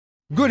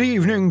Good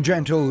evening,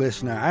 gentle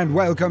listener, and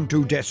welcome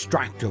to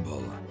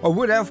Distractable, a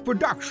Wood Elf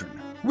production,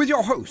 with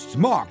your hosts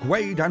Mark,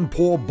 Wade, and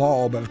poor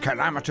Bob of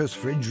calamitous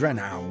fridge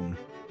renown.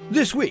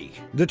 This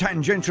week, the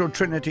tangential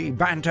trinity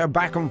banter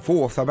back and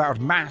forth about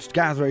massed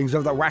gatherings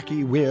of the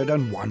wacky, weird,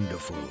 and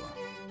wonderful.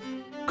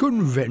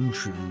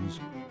 Conventions.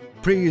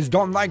 Please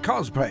don thy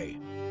cosplay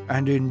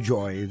and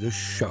enjoy the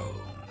show.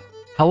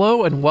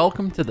 Hello and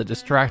welcome to the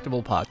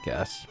Distractable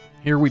Podcast.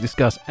 Here we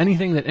discuss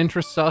anything that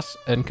interests us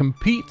and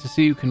compete to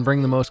see who can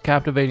bring the most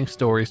captivating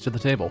stories to the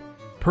table.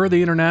 Per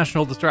the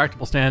International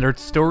Distractable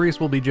Standards, stories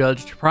will be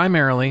judged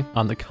primarily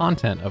on the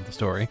content of the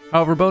story.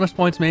 However, bonus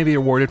points may be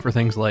awarded for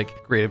things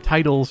like creative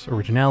titles,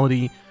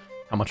 originality,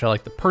 how much I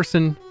like the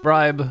person,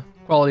 bribe,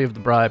 quality of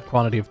the bribe,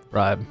 quantity of the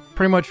bribe,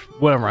 pretty much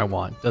whatever I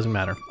want, doesn't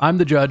matter. I'm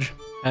the judge,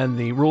 and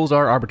the rules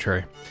are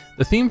arbitrary.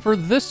 The theme for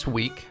this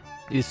week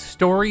is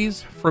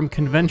stories from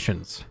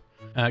conventions.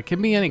 It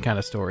can be any kind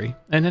of story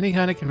and any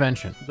kind of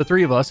convention. The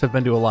three of us have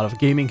been to a lot of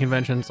gaming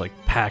conventions like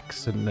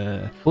PAX and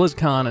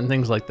BlizzCon and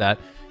things like that,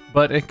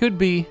 but it could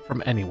be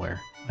from anywhere.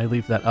 I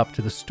leave that up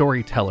to the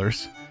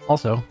storytellers.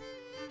 Also,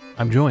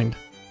 I'm joined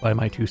by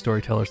my two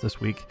storytellers this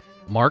week,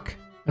 Mark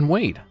and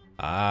Wade.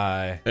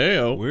 Hi.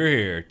 Heyo. We're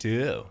here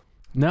too.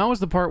 Now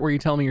is the part where you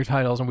tell me your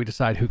titles and we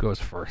decide who goes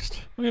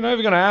first. Well, you're not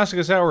even going to ask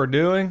us how we're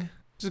doing?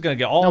 Just going to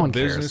get all No one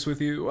business cares. with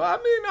you. I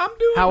mean, I'm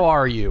doing... How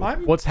are you?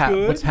 I'm What's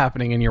good. What's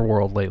happening in your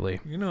world lately?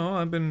 You know,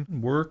 I've been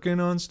working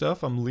on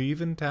stuff. I'm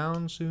leaving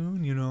town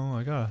soon. You know,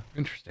 I got...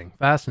 Interesting.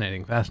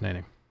 Fascinating.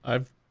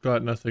 I've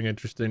got nothing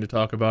interesting to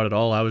talk about at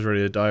all. I was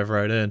ready to dive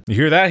right in. You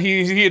hear that?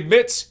 He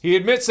admits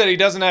that he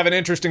doesn't have an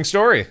interesting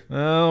story.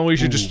 Oh, we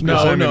should just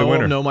assign me the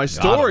winner. No, my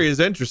story is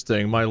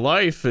interesting. My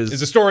life is...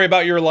 Is a story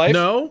about your life?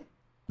 No.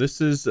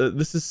 This is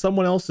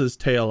someone else's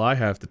tale I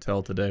have to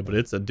tell today, but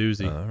it's a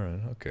doozy. All right,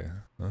 okay.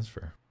 That's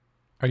fair.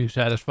 Are you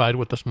satisfied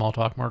with the small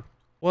talk, Mark?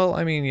 Well,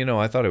 I mean, you know,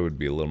 I thought it would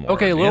be a little more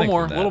Okay, a little organic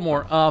more, than a little that.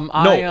 more.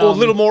 A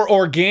little more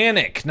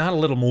organic, not a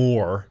little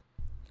more.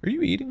 Are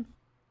you eating?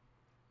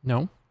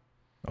 No,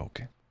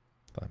 Okay.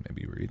 Thought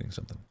maybe you were eating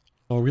something.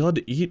 Oh, are we allowed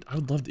to eat? I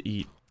would love to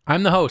eat.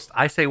 I'm the host.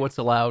 I say what's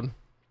allowed,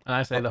 and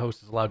I say the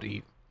host is allowed to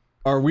eat.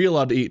 Are we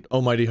allowed to eat,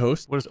 almighty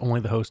host? What does only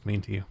the host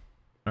mean to you?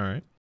 All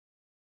right.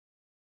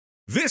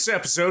 This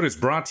episode is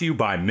brought to you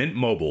by Mint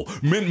Mobile.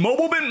 Mint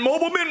Mobile, Mint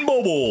Mobile, Mint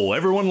Mobile.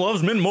 Everyone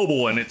loves Mint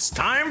Mobile, and it's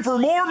time for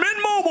more Mint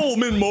Mobile,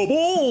 Mint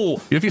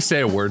Mobile. If you say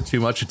a word too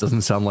much, it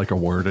doesn't sound like a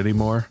word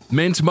anymore.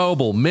 Mint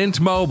Mobile, Mint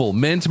Mobile,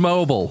 Mint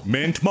Mobile.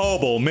 Mint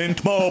Mobile,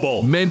 Mint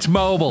Mobile. Mint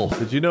Mobile.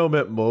 Did you know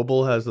Mint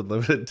Mobile has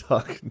unlimited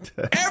talk and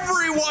text?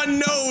 Everyone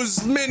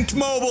knows Mint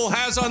Mobile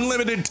has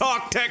unlimited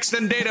talk, text,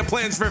 and data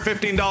plans for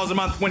 $15 a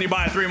month when you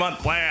buy a 3-month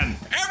plan.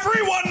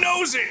 Everyone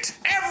knows it.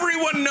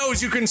 Everyone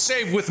knows you can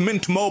save with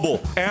Mint Mobile.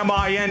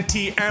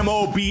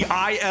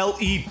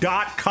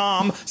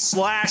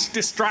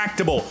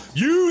 MintMobile.com/distractable.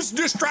 Use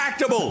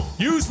Distractable.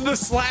 Use the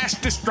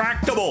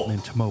 /Distractable.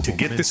 Mint Mobile, To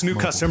get Mint this new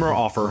Mobile, customer Mint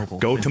offer, Mobile,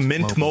 go to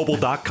Mint Mobile,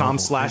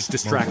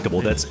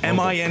 mintmobile.com/distractable. That's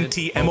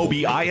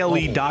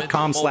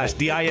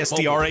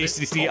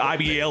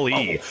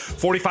MintMobile.com/DISTRACCIBLE.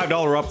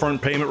 $45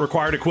 upfront payment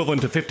required,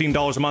 equivalent to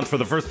 $15 a month for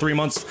the first 3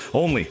 months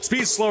only.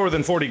 Speed slower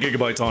than 40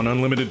 gigabytes on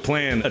unlimited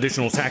plan.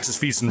 Additional taxes,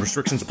 fees, and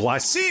restrictions apply.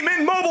 See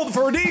Mint Mobile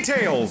for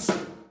details.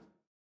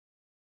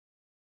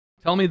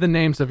 Tell me the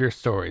names of your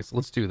stories.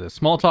 Let's do this.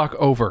 Small talk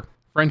over.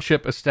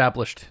 Friendship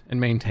established and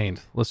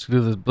maintained. Let's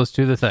do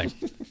the thing.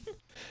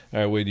 All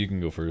right, Wade, you can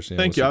go first. Yeah,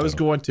 Thank what's you. the I was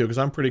title? going to because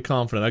I'm pretty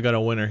confident. I got a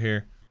winner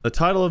here. The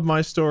title of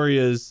my story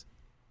is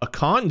A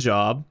Con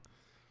Job.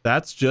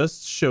 That's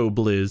Just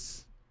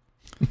Showbliz.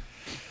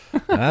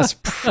 That's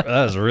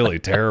really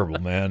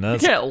terrible, man. You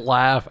can't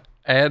laugh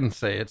and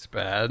say it's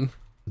bad.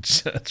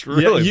 That's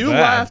really you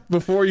bad. laughed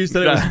before you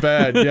said it was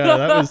bad. Yeah,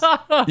 that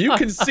was. You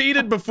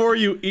conceded before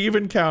you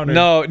even countered.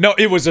 No,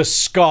 it was a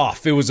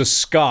scoff. It was a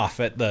scoff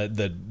at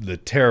the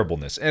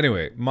terribleness.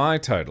 Anyway, my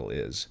title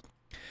is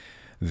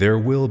There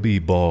Will Be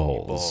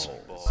Balls.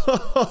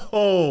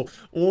 Oh,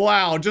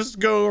 wow. Just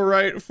go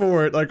right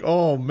for it. Like,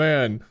 oh,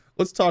 man.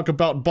 Let's talk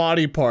about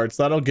body parts.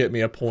 That'll get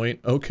me a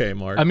point. Okay,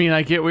 Mark. I mean,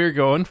 I get what you're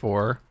going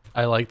for.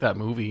 I like that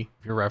movie.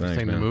 If you're referencing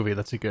Thanks, the man. movie,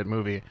 that's a good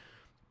movie.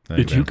 Thank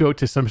Did you go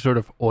to some sort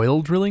of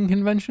oil drilling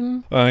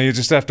convention? You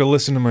just have to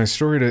listen to my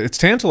story. It's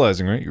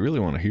tantalizing, right? You really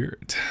want to hear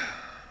it.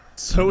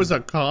 So is a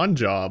con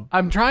job.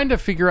 I'm trying to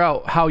figure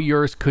out how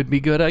yours could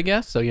be good, I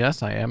guess. So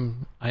yes, I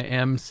am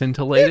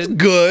scintillated.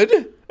 It's good.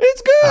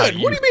 It's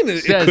good. What do you mean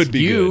it Says could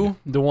be you,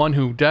 the one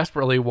who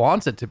desperately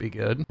wants it to be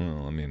good. good?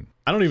 Well, I mean,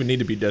 I don't even need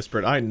to be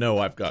desperate. I know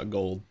I've got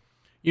gold.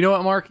 You know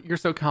what, Mark? You're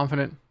so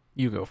confident.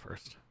 You go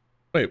first.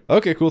 Wait.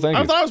 okay, cool. Thank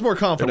I you. thought I was more There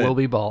confident. will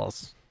be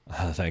balls.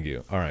 Thank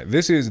you. All right,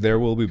 this is There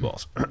Will Be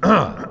Balls.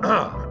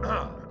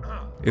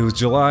 It was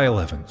July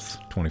 11th,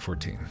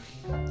 2014.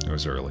 It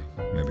was early,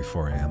 maybe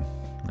 4 a.m.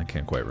 I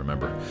can't quite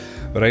remember.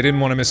 But I didn't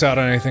want to miss out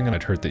on anything, and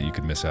I'd heard that you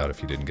could miss out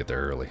if you didn't get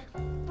there early.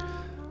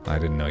 I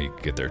didn't know you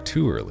could get there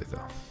too early,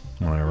 though.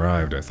 When I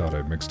arrived, I thought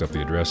I'd mixed up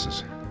the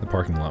addresses. The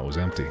parking lot was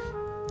empty.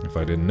 If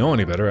I didn't know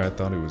any better, I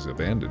thought it was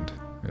abandoned.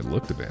 It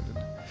looked abandoned.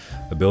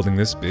 A building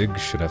this big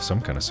should have some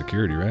kind of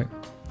security, right?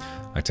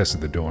 I tested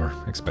the door,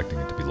 expecting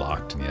it to be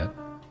locked, and yet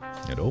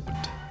it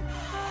opened.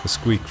 The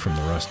squeak from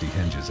the rusty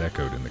hinges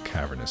echoed in the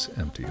cavernous,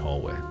 empty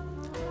hallway.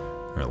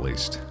 Or at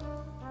least,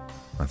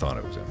 I thought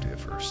it was empty at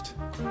first,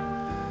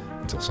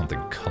 until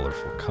something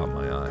colorful caught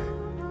my eye.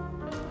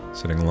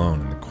 Sitting alone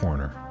in the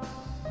corner,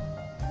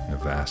 in a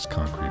vast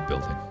concrete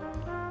building.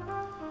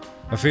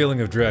 A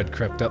feeling of dread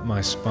crept up my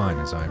spine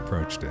as I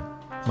approached it.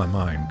 My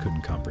mind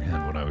couldn't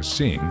comprehend what I was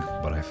seeing,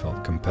 but I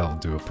felt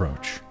compelled to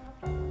approach.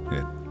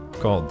 It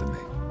called to me.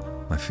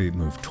 My feet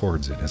moved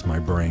towards it as my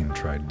brain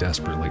tried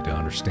desperately to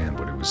understand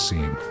what it was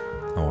seeing.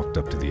 I walked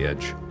up to the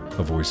edge.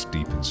 A voice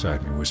deep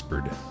inside me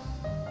whispered,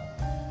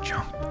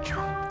 "Jump,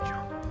 jump,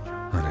 jump."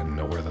 I didn't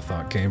know where the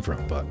thought came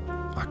from, but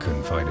I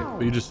couldn't fight it.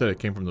 But you just said it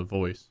came from the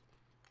voice.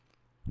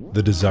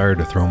 The desire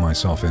to throw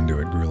myself into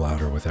it grew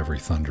louder with every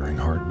thundering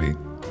heartbeat.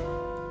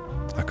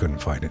 I couldn't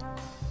fight it.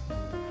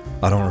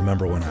 I don't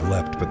remember when I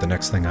leapt, but the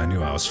next thing I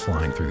knew, I was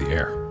flying through the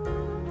air.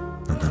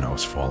 And then I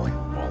was falling.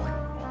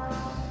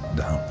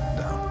 Down,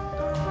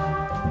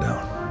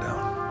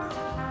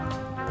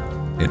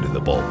 into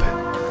the ball pit.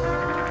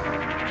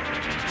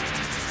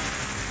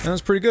 That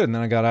was pretty good, and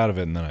then I got out of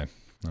it, and then I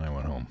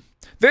went home.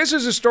 This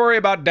is a story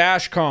about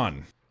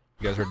DashCon.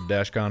 You guys heard of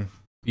DashCon?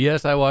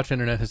 Yes, I watch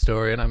Internet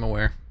Historian. I'm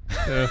aware.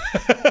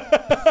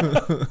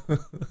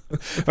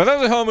 For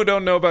those at home who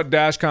don't know about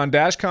DashCon,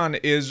 DashCon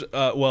is,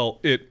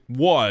 it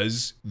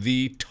was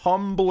the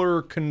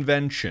Tumblr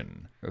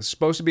convention. It was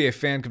supposed to be a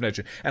fan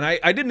convention. And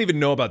I didn't even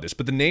know about this,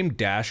 but the name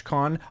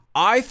DashCon,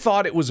 I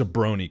thought it was a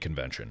brony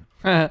convention.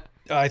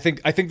 I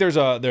think there's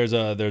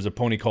a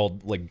pony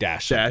called like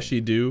Dash something.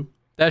 Dashy Doo.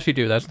 Dashy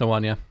Doo, that's the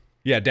one, yeah.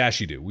 Yeah,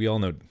 Dashy Doo. We all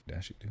know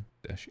Dashy Doo.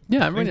 Dashy.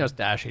 Yeah, everybody knows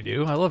Dashy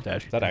Doo. I love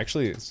Dashy Doo.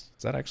 Is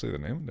that actually the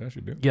name of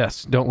Dashy Doo?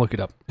 Yes, don't look it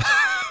up.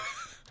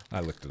 I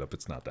looked it up.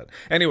 It's not that.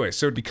 Anyway,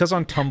 so because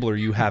on Tumblr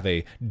you have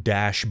a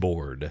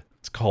dashboard,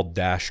 it's called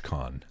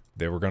DashCon.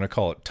 They were going to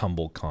call it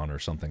TumbleCon or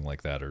something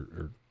like that,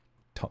 or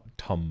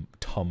TumbleCon.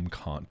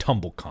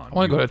 I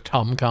want to go to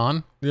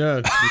TumCon.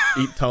 Yeah, just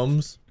eat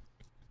Tums.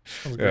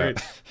 That was great.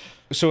 Yeah.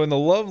 So in the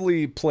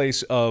lovely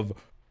place of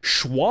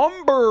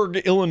Schaumburg,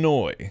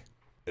 Illinois,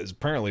 is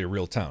apparently a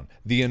real town.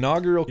 The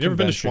inaugural You never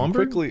been to convention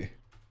Schaumburg?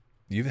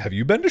 Have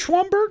you been to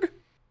Schaumburg?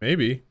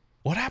 Maybe.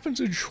 What happens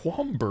in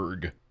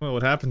Schaumburg? Well,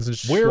 what happens in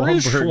Where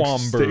is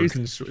Schaumburg?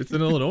 Schaumburg? It's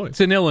in Illinois. It's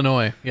in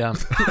Illinois, yeah.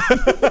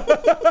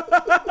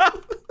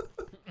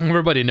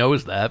 Everybody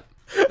knows that.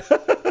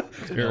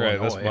 You're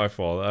right. That's my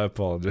fault. I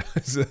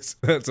apologize.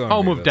 That's on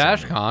Home me. of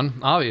That's on me.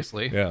 DashCon,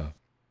 obviously. Yeah.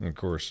 Of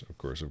course.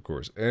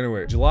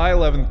 Anyway, July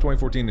 11th,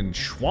 2014 in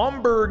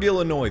Schaumburg,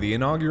 Illinois, the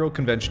inaugural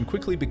convention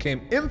quickly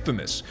became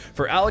infamous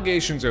for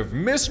allegations of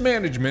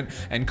mismanagement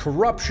and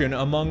corruption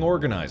among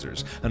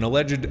organizers. An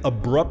alleged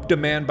abrupt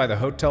demand by the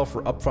hotel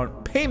for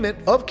upfront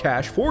payment of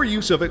cash for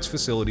use of its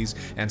facilities,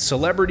 and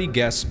celebrity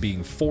guests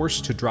being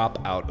forced to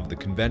drop out of the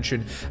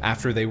convention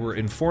after they were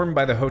informed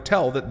by the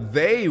hotel that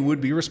they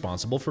would be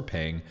responsible for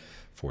paying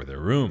for their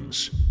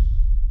rooms.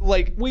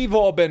 Like, we've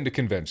all been to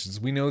conventions.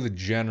 We know the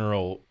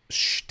general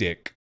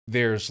shtick.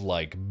 There's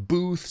like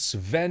booths,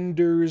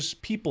 vendors,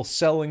 people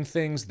selling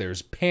things.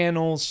 There's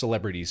panels,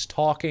 celebrities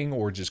talking,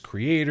 or just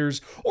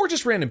creators, or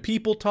just random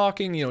people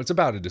talking. You know, it's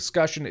about a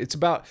discussion. It's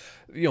about,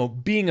 you know,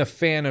 being a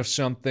fan of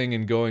something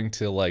and going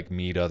to like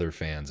meet other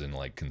fans and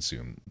like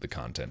consume the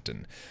content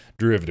and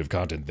derivative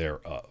content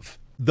thereof.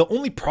 The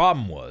only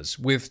problem was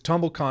with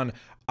TumbleCon,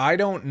 I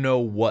don't know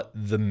what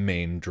the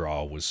main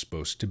draw was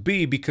supposed to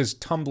be, because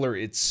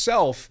Tumblr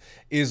itself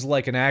is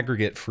like an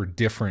aggregate for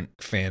different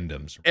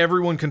fandoms.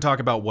 Everyone can talk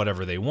about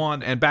whatever they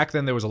want, and back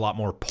then there was a lot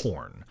more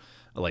porn.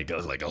 Like a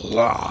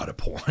lot of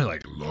porn.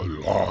 Like a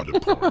lot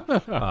of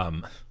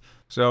porn.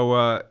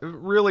 So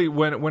really,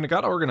 when it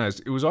got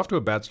organized, it was off to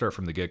a bad start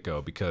from the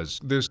get-go,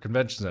 because this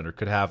convention center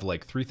could have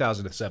like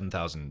 3,000 to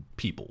 7,000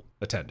 people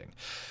attending.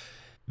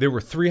 There were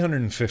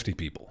 350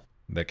 people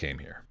that came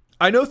here.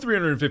 I know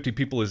 350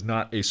 people is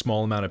not a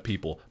small amount of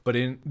people, but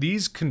in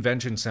these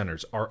convention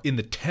centers are in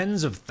the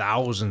tens of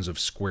thousands of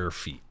square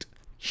feet.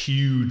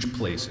 Huge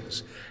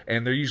places.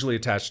 And they're usually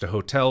attached to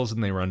hotels,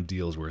 and they run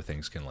deals where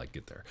things can like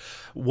get there.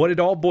 What it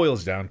all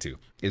boils down to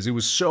is it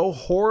was so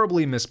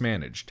horribly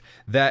mismanaged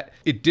that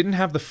it didn't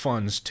have the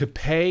funds to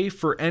pay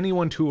for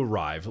anyone to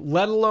arrive,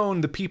 let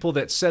alone the people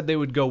that said they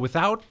would go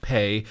without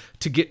pay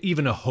to get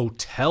even a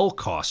hotel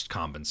cost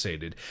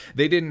compensated.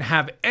 They didn't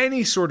have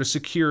any sort of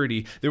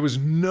security. There was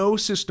no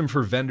system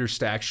for vendors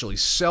to actually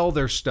sell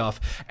their stuff.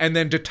 And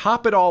then to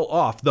top it all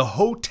off, the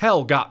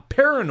hotel got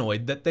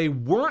paranoid that they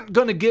weren't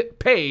going to get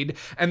paid,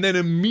 and then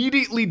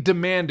immediately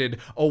demanded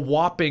a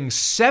whopping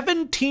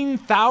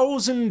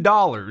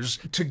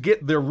 $17,000 to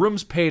get their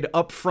rooms paid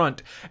up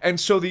front. And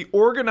so the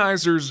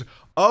organizers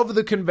of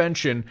the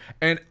convention,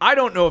 and I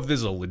don't know if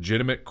this is a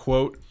legitimate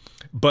quote,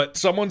 but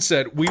someone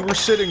said, we were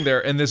sitting there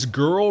and this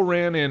girl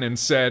ran in and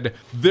said,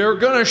 they're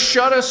gonna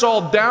shut us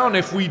all down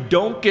if we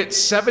don't get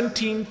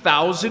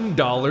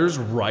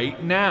 $17,000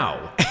 right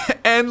now.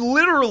 And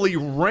literally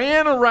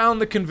ran around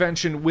the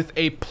convention with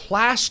a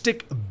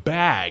plastic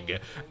bag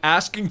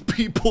asking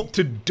people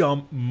to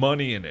dump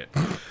money in it.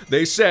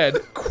 They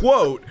said,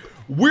 quote,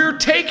 "We're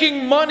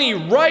taking money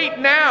right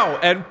now,"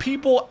 and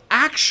people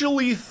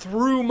actually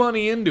threw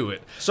money into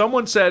it.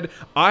 Someone said,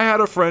 "I had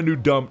a friend who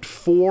dumped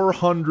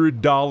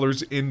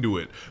 $400 into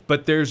it,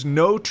 but there's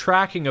no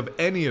tracking of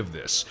any of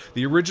this."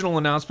 The original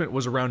announcement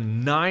was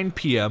around 9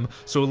 p.m.,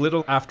 so a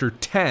little after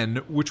 10,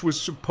 which was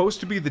supposed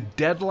to be the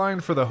deadline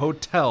for the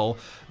hotel.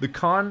 The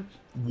con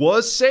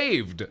was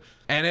saved,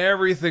 and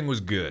everything was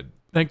good.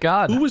 Thank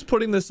God. Who was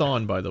putting this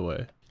on, by the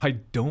way? I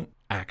don't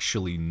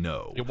actually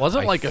know. It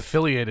wasn't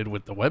affiliated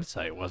with the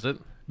website, was it?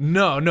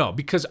 No,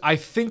 because I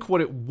think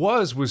what it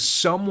was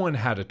someone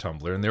had a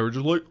Tumblr and they were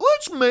just like,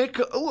 let's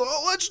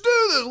do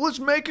this, let's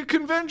make a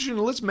convention,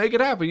 let's make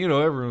it happen. You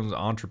know, everyone's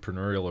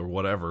entrepreneurial or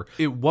whatever.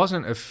 It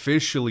wasn't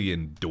officially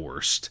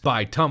endorsed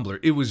by Tumblr.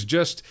 It was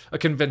just a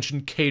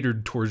convention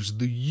catered towards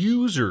the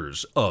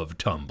users of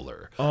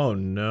Tumblr. Oh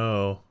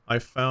no, I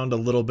found a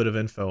little bit of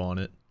info on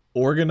it.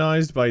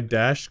 Organized by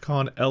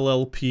DashCon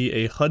LLP,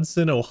 a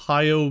Hudson,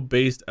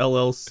 Ohio-based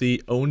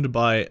LLC owned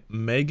by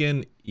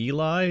Megan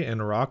Eli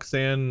and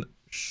Roxanne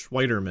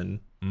Schweiderman.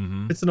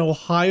 Mm-hmm. It's an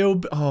Ohio.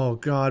 Oh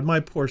God,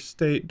 my poor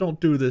state! Don't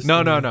do this.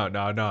 No.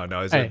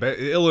 It's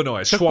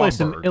Illinois. Took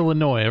place in Schwamberg.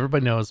 Illinois.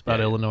 Everybody knows about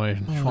Illinois.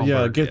 Oh,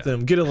 yeah, get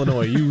them. Get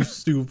Illinois. You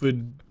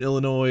stupid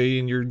Illinois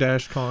and your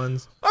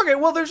DashCons. Okay,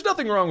 well, there's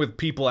nothing wrong with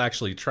people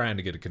actually trying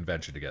to get a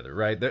convention together,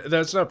 right?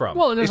 That's no problem.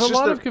 Well, there's It's a just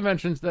lot that- of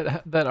conventions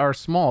that are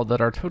small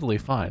that are totally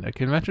fine. A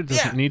convention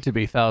doesn't need to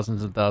be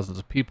thousands and thousands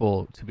of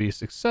people to be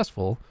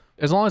successful,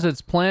 as long as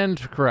it's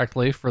planned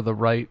correctly for the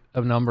right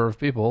number of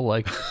people.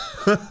 Like,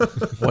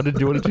 what did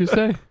you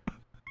say?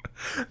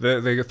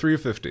 They got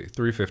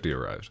 350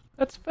 arrived.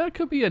 That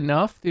could be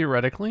enough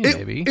theoretically,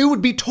 maybe. It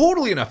would be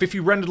totally enough if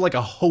you rented like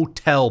a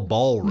hotel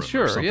ballroom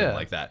or something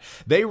like that.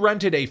 They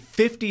rented a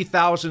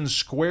 50,000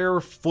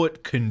 square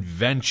foot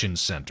convention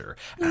center.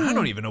 And I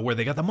don't even know where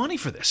they got the money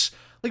for this.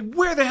 Like,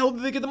 where the hell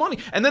did they get the money?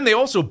 And then they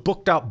also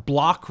booked out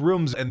block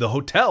rooms and the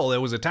hotel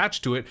that was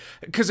attached to it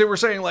because they were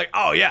saying like,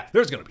 oh yeah,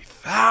 there's going to be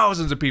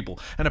thousands of people.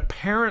 And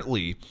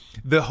apparently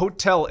the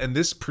hotel and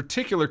this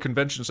particular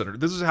convention center,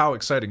 this is how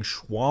exciting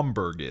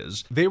Schwamberg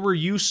is. They were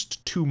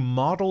used to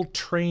model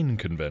train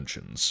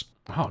conventions.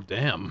 Oh,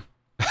 damn.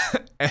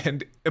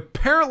 And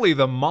apparently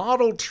the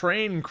model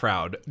train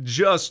crowd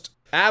just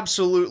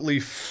absolutely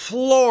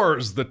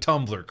floors the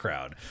Tumblr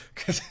crowd.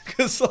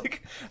 Because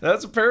like,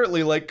 that's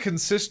apparently like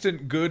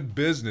consistent good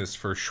business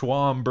for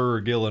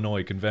Schwamberg,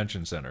 Illinois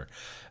Convention Center.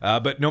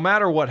 But no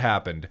matter what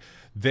happened,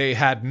 they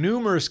had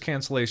numerous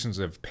cancellations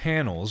of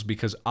panels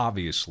because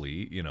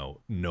obviously, you know,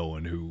 no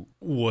one who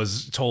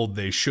was told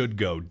they should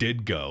go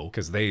did go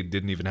because they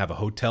didn't even have a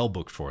hotel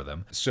booked for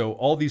them. So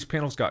all these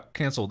panels got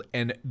canceled,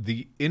 and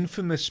the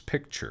infamous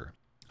picture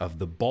of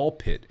the ball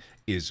pit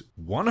is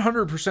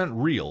 100%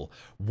 real,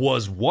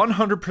 was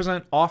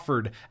 100%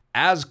 offered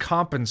as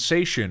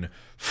compensation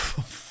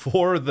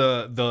for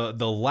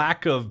the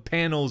lack of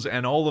panels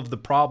and all of the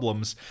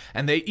problems,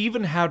 and they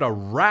even had a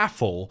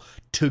raffle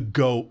to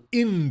go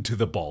into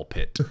the ball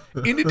pit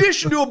in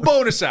addition to a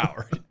bonus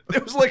hour.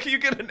 It was like you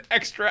get an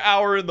extra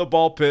hour in the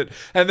ball pit,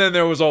 and then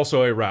there was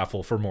also a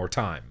raffle for more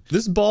time.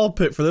 This ball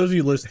pit, for those of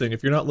you listening,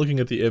 if you're not looking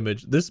at the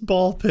image, this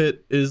ball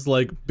pit is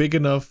like big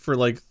enough for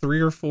like 3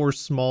 or 4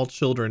 small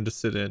children to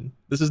sit in.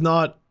 This is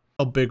not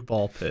a big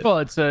ball pit. Well,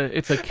 it's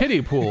a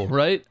kiddie pool,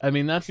 right? I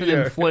mean, that's an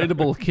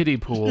inflatable kiddie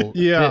pool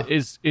Yeah. that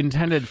is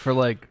intended for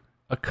like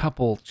a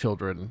couple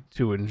children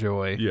to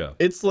enjoy. Yeah.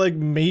 It's like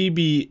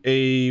maybe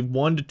a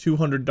 $100 to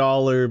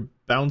 $200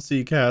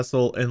 bouncy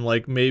castle and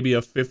like maybe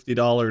a $50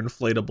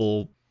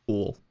 inflatable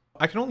pool.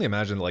 I can only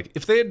imagine, like,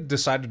 if they had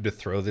decided to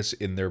throw this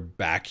in their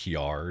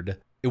backyard,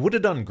 it would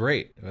have done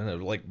great.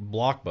 Like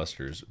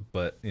blockbusters,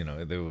 but, you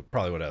know, they would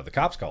probably would have the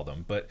cops called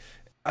them. But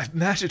I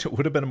imagine it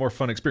would have been a more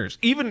fun experience.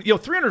 Even, you know,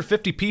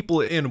 350 people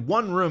in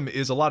one room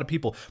is a lot of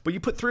people, but you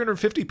put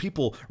 350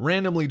 people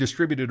randomly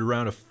distributed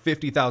around a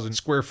 50,000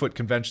 square foot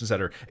convention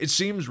center, it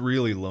seems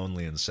really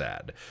lonely and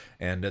sad.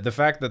 And the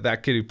fact that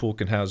that kiddie pool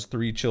can house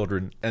 3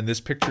 children, and this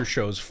picture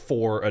shows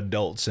 4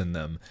 adults in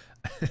them,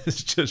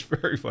 it's just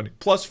very funny.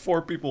 Plus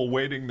 4 people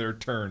waiting their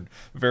turn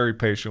very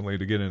patiently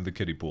to get into the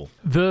kiddie pool.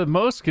 The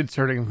most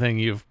concerning thing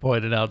you've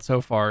pointed out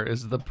so far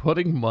is the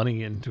putting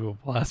money into a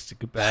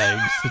plastic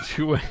bag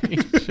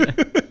situation.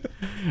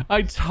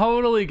 I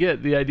totally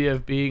get the idea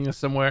of being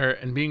somewhere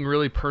and being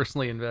really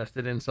personally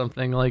invested in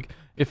something. Like,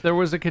 if there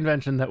was a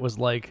convention that was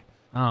like,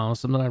 I don't know,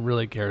 something I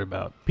really cared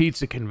about.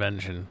 Pizza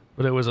convention.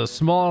 But it was a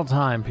small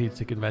time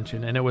pizza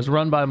convention, and it was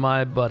run by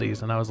my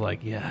buddies, and I was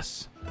like,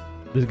 yes.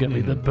 This is gonna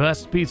be the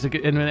best pizza,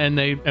 and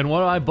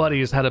one of my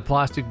buddies had a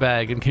plastic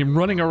bag and came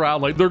running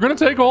around like, they're gonna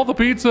take all the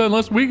pizza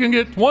unless we can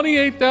get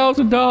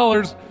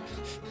 $28,000.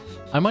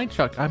 I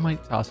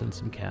might toss in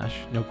some cash,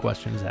 no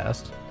questions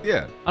asked.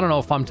 Yeah. I don't know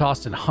if I'm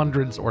tossing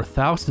hundreds or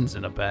thousands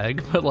in a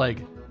bag, but like,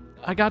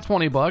 I got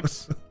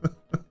 $20.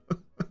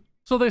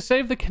 So they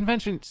saved the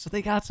convention, so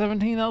they got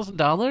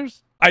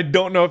 $17,000. I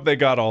don't know if they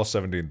got all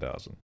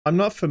 17,000. I'm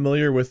not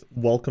familiar with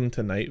Welcome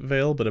to Night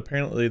Vale, but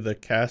apparently the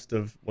cast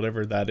of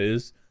whatever that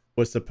is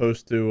was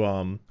supposed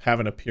to have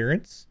an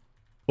appearance,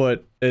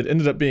 but it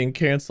ended up being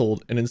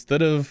canceled. And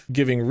instead of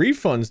giving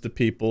refunds to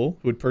people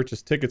who had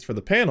purchased tickets for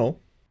the panel,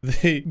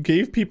 they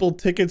gave people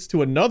tickets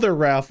to another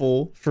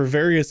raffle for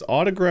various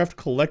autographed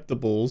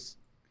collectibles,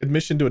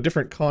 admission to a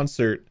different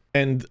concert,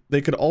 and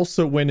they could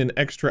also win an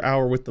extra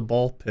hour with the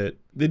ball pit.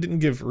 They didn't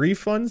give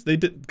refunds. They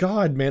did.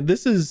 God, man,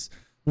 this is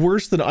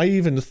worse than I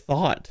even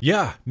thought.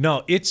 Yeah,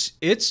 no, it's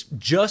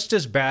just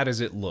as bad as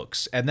it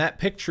looks. And that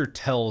picture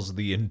tells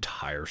the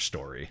entire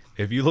story.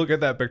 If you look at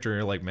that picture and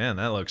you're like, man,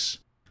 that looks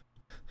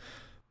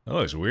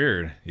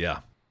weird. Yeah.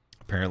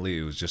 Apparently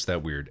it was just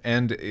that weird.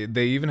 And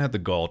they even had the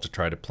gall to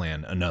try to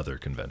plan another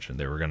convention.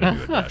 They were going to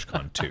do a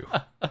DashCon 2.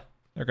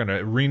 They're going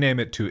to rename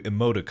it to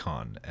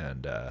Emoticon.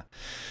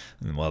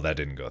 And well, that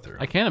didn't go through.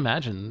 I can't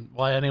imagine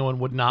why anyone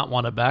would not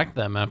want to back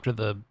them after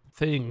the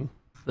thing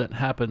that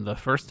happened the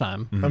first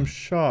time. I'm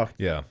shocked.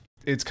 Yeah.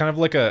 It's kind of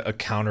like a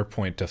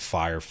counterpoint to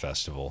Fire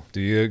Festival. Do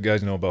you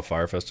guys know about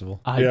Fire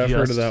Festival? I I've just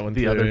heard of that one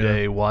the too, other yeah.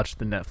 day watched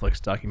the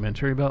Netflix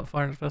documentary about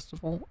Fire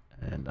Festival,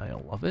 and I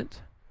love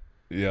it.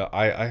 Yeah,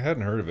 I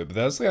hadn't heard of it, but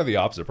that's kind of the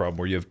opposite problem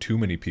where you have too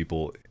many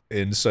people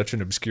in such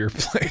an obscure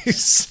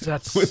place.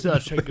 That's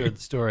such a good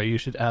story. You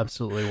should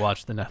absolutely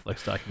watch the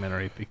Netflix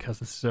documentary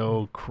because it's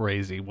so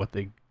crazy what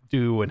they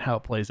do and how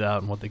it plays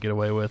out and what they get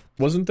away with.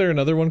 Wasn't there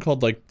another one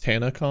called like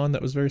TanaCon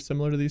that was very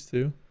similar to these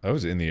two? I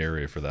was in the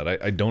area for that.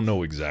 I don't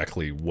know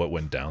exactly what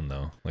went down,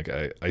 though. Like,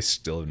 I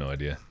still have no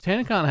idea.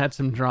 TanaCon had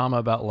some drama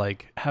about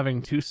like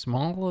having too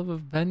small of a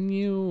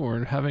venue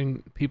or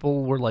having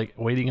people were like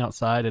waiting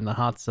outside in the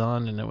hot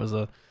sun, and it was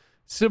a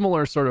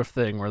similar sort of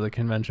thing where the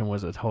convention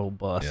was a total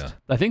bust. Yeah.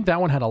 I think that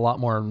one had a lot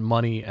more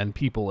money and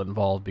people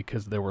involved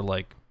because there were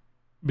like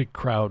big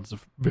crowds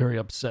of very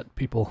upset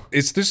people.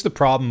 It's just the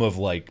problem of,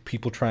 like,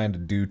 people trying to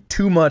do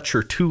too much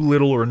or too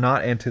little or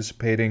not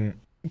anticipating,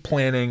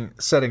 planning,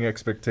 setting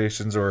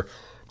expectations, or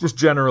just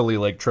generally,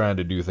 like, trying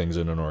to do things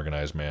in an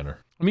organized manner.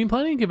 I mean,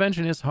 planning a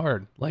convention is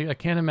hard. Like, I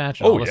can't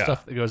imagine Oh, all the yeah.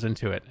 stuff that goes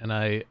into it, and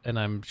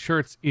I'm sure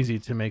it's easy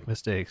to make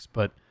mistakes.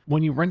 But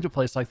when you rent a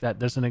place like that,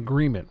 there's an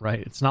agreement, right?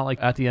 It's not like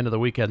at the end of the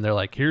weekend they're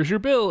like, "Here's your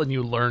bill," and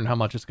you learn how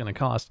much it's going to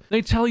cost.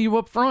 They tell you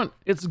up front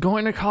it's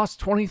going to cost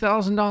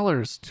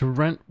 $20,000 to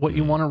rent what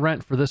you want to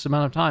rent for this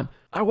amount of time.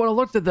 I would have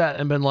looked at that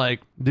and been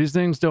like, these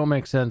things don't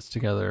make sense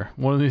together.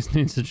 One of these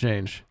needs to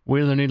change.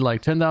 We either need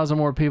like 10,000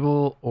 more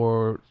people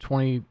or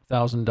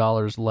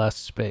 $20,000 less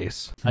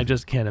space. I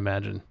just can't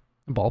imagine.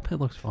 The ball pit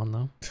looks fun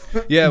though.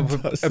 Yeah,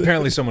 but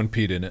apparently someone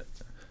peed in it.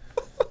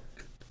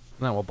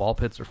 Isn't that what ball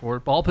pits are for?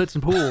 Ball pits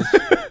and pools.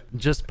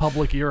 Just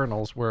public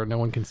urinals where no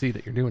one can see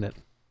that you're doing it.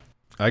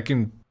 I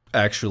can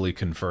actually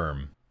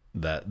confirm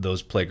that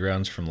those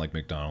playgrounds from, like,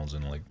 McDonald's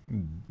and, like,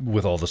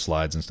 with all the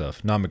slides and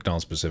stuff, not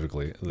McDonald's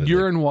specifically. that,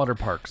 Urine water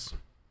parks.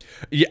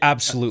 yeah,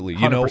 absolutely.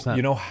 100%.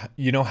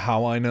 You know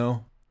how I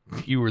know?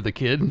 You were the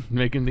kid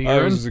making the I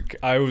urine?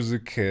 was a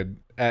kid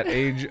at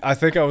age, I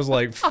think I was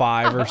like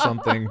 5 or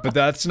something, but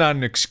that's not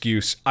an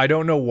excuse. I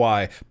don't know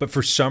why, but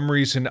for some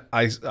reason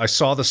I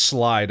saw the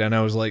slide and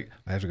I was like,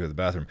 I have to go to the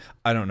bathroom.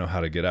 I don't know how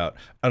to get out.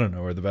 I don't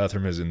know where the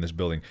bathroom is in this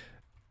building.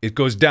 It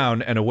goes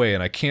down and away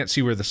and I can't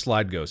see where the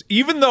slide goes.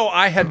 Even though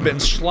I had been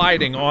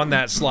sliding on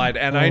that slide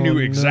and I knew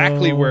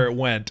exactly where it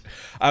went,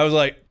 I was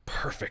like,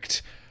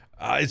 perfect.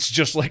 It's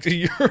just like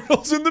the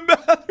urinals in the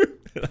bathroom.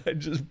 And I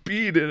just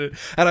peed in it.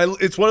 And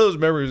it's one of those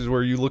memories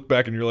where you look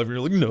back in your life and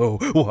you're like, no,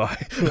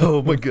 why?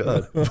 Oh my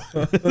God.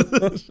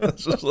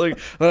 It's just like,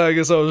 I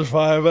guess I was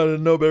 5. I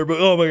didn't know better,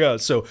 but oh my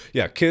God. So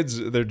yeah, kids,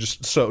 they're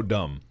just so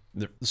dumb.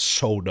 They're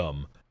so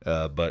dumb.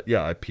 But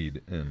yeah, I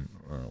peed in.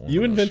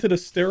 You invented a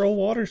sterile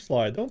water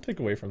slide. Don't take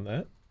away from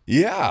that.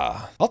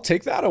 Yeah, I'll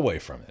take that away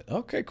from it.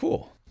 Okay,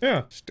 cool.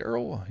 Yeah.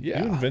 Sterile.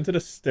 Yeah. You invented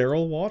a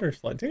sterile water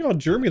slide. Think how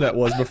germy that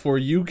was before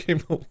you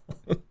came along.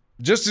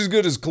 Just as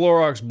good as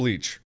Clorox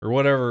bleach or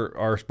whatever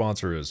our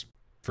sponsor is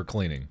for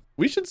cleaning.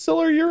 We should sell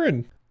our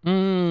urine.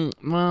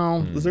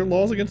 Well, Is there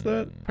laws against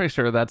that? pretty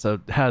sure that's a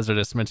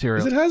hazardous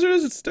material. Is it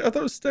hazardous? I thought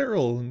it was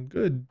sterile and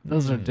good.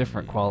 Those are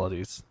different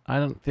qualities. I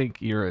don't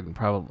think urine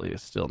probably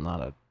is still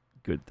not a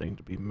good thing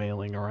to be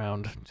mailing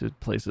around to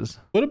places.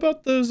 What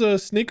about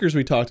those sneakers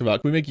we talked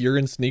about? Can we make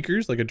urine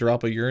sneakers? Like a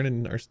drop of urine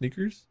in our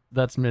sneakers?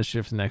 That's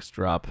Mischief's next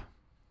drop.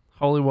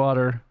 Holy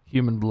water,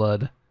 human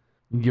blood,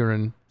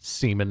 urine,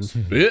 semen.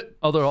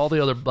 All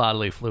the other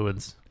bodily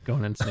fluids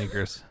going in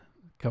sneakers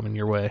coming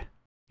your way.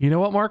 You know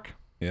what, Mark?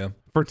 Yeah.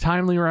 For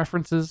timely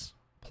references,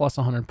 plus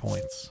 100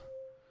 points.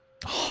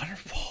 100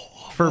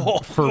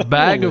 For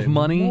bag of Holy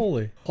money,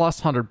 moly. plus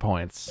 100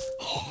 points.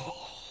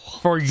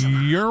 For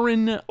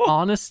urine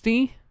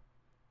honesty,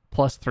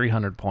 plus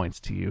 300 points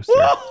to you, sir.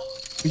 Are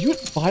you at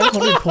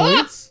 500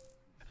 points?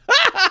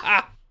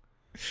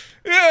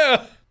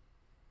 Yeah.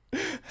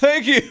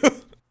 Thank you.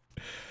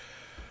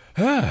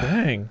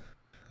 Dang.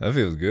 That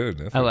feels good.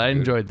 That feels I good.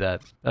 enjoyed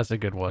that. That's a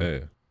good one.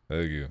 Hey,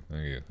 thank you.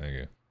 Thank you. Thank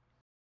you.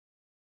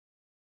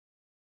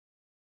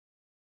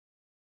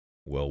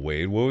 Well,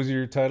 Wade, what was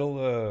your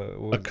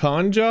title? A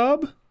con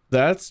job?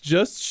 That's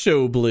just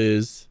show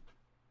blizz.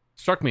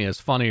 struck me as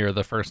funnier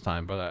the first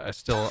time, but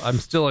I'm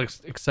still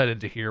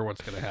excited to hear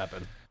what's going to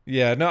happen.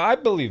 Yeah, no, I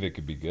believe it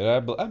could be good.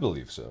 I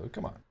believe so.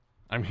 Come on.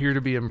 I'm here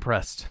to be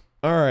impressed.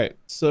 All right,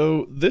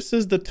 so this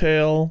is the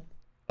tale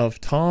of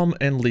Tom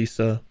and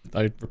Lisa.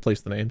 I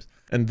replaced the names.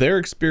 And their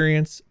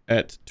experience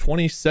at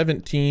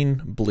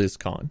 2017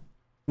 BlizzCon.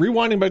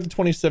 Rewinding back to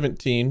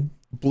 2017,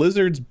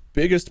 Blizzard's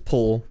biggest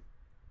pull,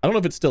 I don't know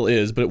if it still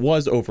is, but it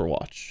was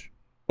Overwatch.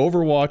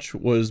 Overwatch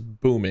was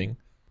booming,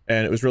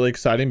 and it was really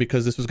exciting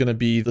because this was going to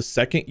be the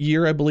second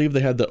year, I believe,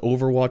 they had the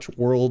Overwatch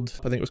World,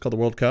 I think it was called the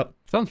World Cup.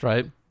 Sounds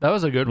right. That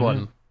was a good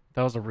one.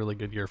 That was a really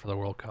good year for the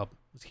World Cup.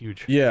 It's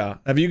huge. Yeah.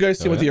 Have you guys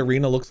seen what the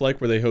arena looks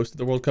like where they hosted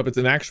the World Cup? It's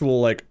an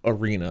actual like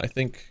arena. I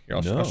think here,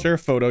 I'll share a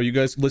photo. You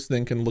guys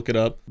listening can look it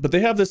up. But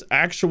they have this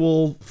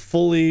actual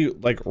fully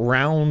like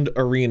round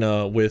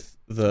arena with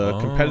the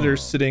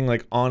competitors sitting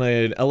like on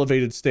an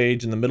elevated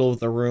stage in the middle of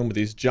the room with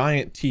these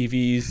giant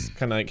TVs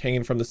kind of like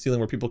hanging from the ceiling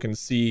where people can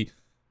see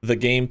the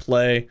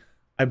gameplay.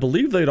 I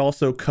believe they'd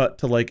also cut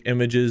to like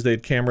images. They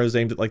had cameras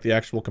aimed at like the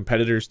actual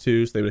competitors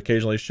too. So they would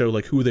occasionally show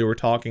like who they were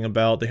talking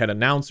about. They had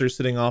announcers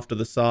sitting off to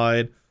the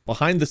side.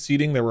 Behind the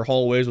seating, there were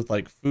hallways with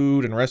like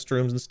food and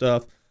restrooms and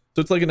stuff.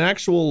 So it's like an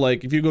actual,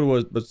 like if you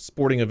go to a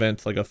sporting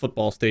event, like a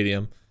football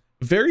stadium,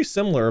 very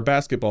similar, a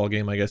basketball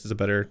game, I guess is a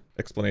better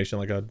explanation,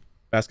 like a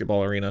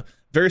basketball arena.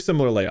 Very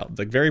similar layout,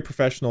 like very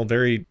professional,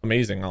 very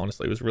amazing,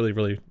 honestly. It was really,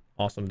 really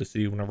awesome to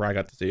see whenever I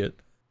got to see it.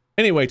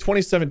 Anyway,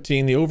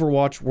 2017, the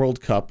Overwatch World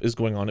Cup is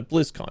going on at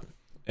BlizzCon.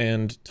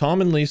 And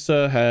Tom and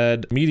Lisa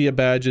had media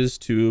badges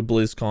to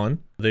BlizzCon.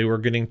 They were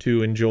getting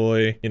to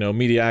enjoy,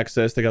 media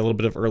access. They got a little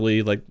bit of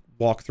early, like,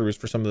 walkthroughs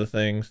for some of the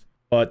things.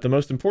 But the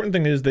most important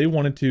thing is they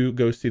wanted to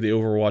go see the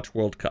Overwatch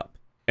World Cup.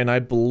 And I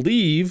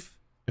believe,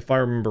 if I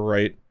remember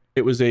right,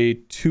 it was a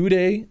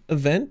 2-day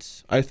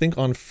event. I think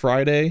on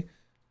Friday,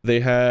 they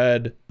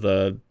had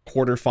the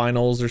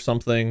quarterfinals or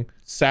something.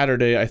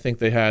 Saturday, I think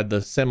they had the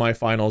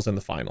semifinals and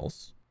the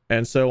finals.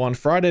 And so on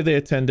Friday, they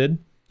attended.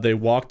 They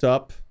walked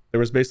up. There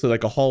was basically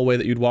like a hallway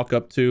that you'd walk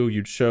up to.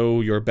 You'd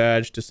show your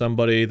badge to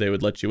somebody. They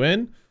would let you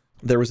in.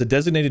 There was a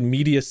designated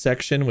media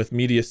section with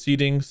media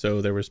seating.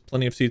 So there was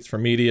plenty of seats for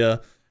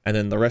media. And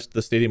then the rest of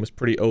the stadium was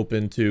pretty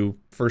open to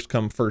first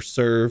come, first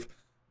serve.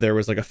 There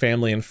was like a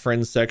family and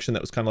friends section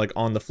that was kind of like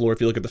on the floor.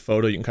 If you look at the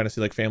photo, you can kind of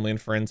see like family and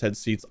friends had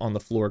seats on the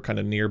floor kind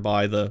of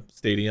nearby the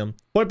stadium.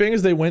 Point being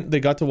is they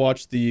got to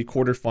watch the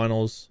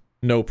quarterfinals,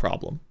 no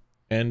problem.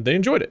 And they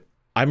enjoyed it.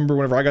 I remember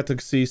whenever I got to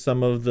see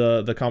some of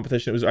the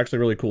competition, it was actually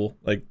really cool.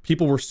 Like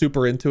people were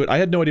super into it. I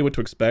had no idea what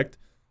to expect,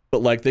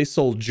 but like they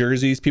sold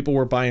jerseys. People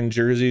were buying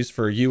jerseys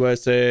for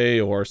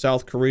USA or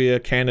South Korea,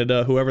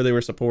 Canada, whoever they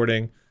were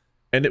supporting.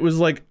 And it was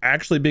like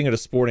actually being at a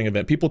sporting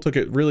event. People took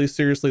it really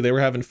seriously. They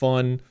were having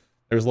fun.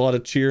 There was a lot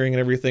of cheering and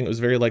everything. It was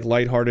very like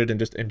lighthearted and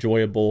just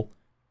enjoyable.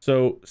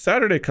 So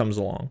Saturday comes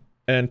along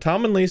and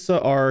Tom and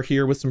Lisa are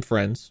here with some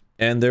friends,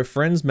 and their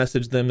friends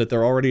message them that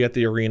they're already at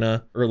the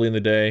arena early in the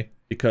day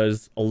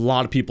because a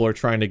lot of people are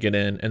trying to get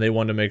in and they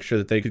wanted to make sure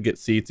that they could get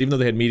seats. Even though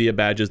they had media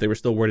badges, they were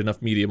still worried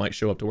enough media might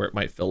show up to where it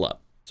might fill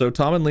up. So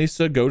Tom and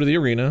Lisa go to the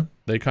arena.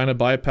 They kind of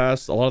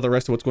bypass a lot of the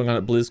rest of what's going on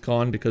at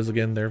BlizzCon because,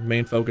 again, their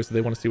main focus is they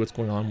want to see what's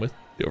going on with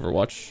the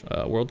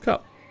Overwatch World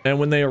Cup. And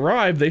when they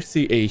arrive, they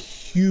see a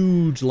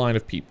huge line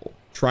of people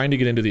trying to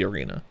get into the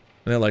arena.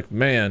 And they're like,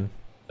 man,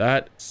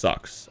 that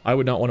sucks. I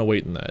would not want to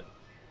wait in that.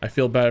 I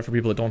feel bad for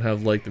people that don't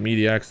have like the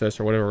media access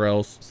or whatever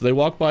else. So they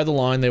walk by the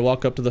line, they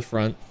walk up to the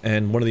front,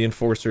 and one of the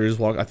enforcers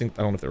I don't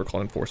know if they were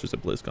called enforcers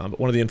at BlizzCon, but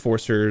one of the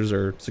enforcers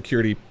or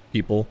security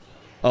people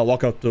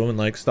walk up to them and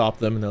like stop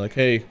them. And they're like,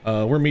 hey,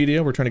 we're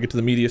media. We're trying to get to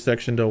the media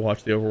section to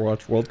watch the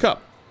Overwatch World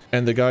Cup.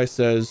 And the guy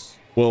says,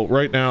 well,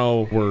 right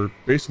now we're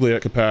basically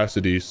at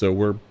capacity. So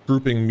we're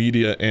grouping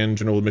media and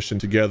general admission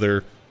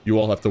together. You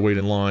all have to wait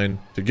in line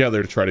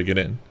together to try to get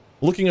in.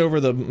 Looking over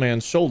the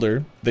man's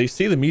shoulder, they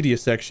see the media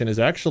section is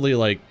actually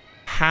like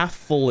half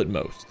full at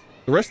most.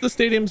 The rest of the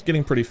stadium's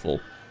getting pretty full,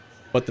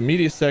 but the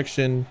media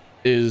section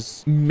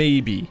is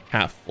maybe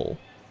half full.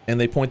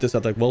 And they point this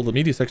out like, well, the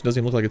media section doesn't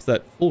even look like it's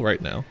that full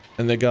right now.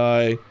 And the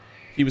guy,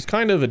 he was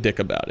kind of a dick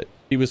about it.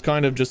 He was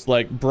kind of just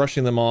like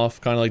brushing them off,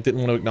 kind of like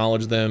didn't want to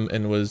acknowledge them,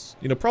 and was,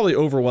 probably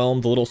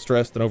overwhelmed, a little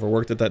stressed and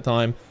overworked at that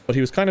time, but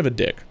he was kind of a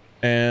dick.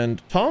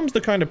 And Tom's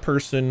the kind of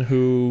person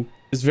who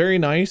is very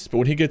nice, but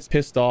when he gets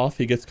pissed off,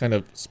 he gets kind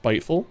of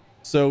spiteful.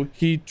 So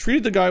he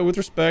treated the guy with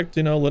respect,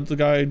 let the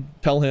guy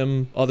tell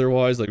him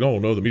otherwise, like, oh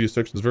no, the media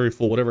section is very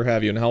full, whatever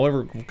have you. And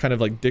however kind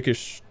of like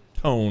dickish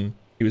tone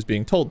he was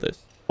being told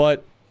this.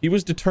 But he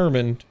was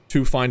determined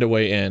to find a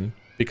way in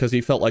because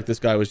he felt like this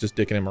guy was just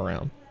dicking him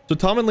around. So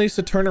Tom and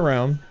Lisa turn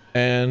around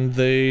and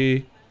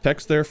they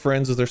text their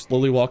friends as they're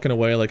slowly walking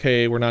away, like,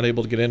 hey, we're not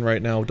able to get in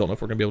right now. Don't know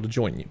if we're gonna be able to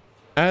join you.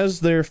 As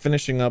they're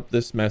finishing up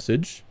this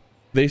message,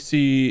 they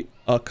see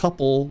a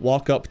couple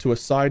walk up to a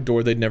side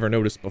door they'd never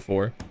noticed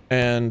before,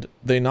 and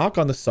they knock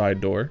on the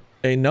side door.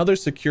 Another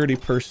security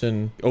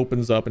person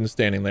opens up and is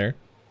standing there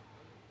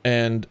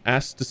and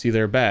asks to see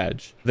their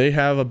badge. They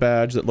have a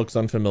badge that looks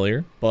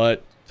unfamiliar,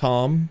 but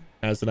Tom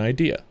has an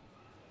idea.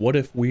 What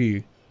if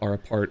we are a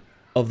part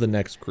of the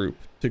next group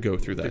to go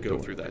through that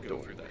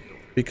door.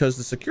 Because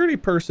the security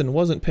person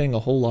wasn't paying a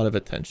whole lot of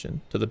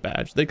attention to the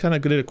badge. They kind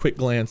of did a quick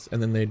glance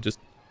and then they just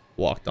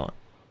walked on.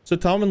 So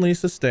Tom and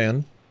Lisa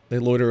stand. They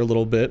loiter a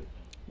little bit,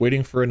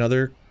 waiting for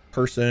another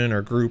person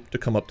or group to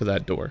come up to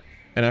that door.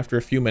 And after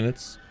a few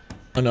minutes,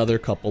 another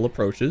couple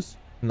approaches,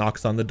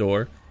 knocks on the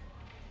door.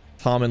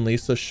 Tom and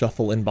Lisa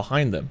shuffle in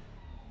behind them.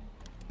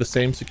 The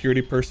same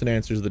security person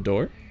answers the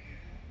door.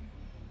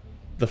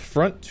 The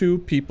front two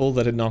people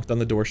that had knocked on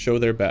the door show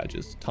their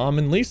badges. Tom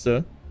and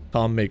Lisa,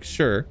 Tom makes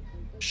sure,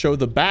 show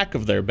the back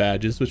of their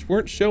badges, which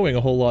weren't showing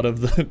a whole lot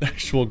of the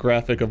actual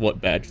graphic of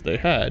what badge they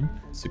had.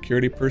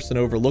 Security person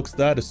overlooks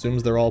that,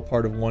 assumes they're all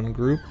part of one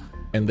group,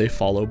 and they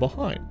follow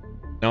behind.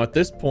 Now at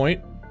this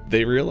point,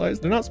 they realize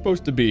they're not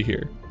supposed to be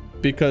here,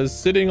 because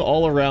sitting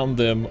all around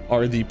them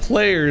are the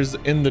players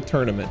in the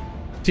tournament.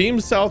 Team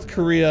South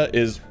Korea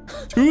is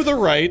to the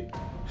right,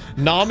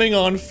 nomming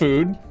on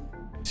food.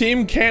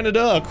 Team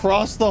Canada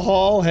across the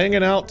hall,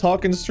 hanging out,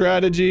 talking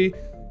strategy.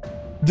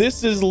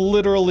 This is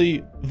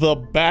literally the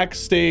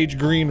backstage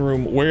green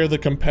room where the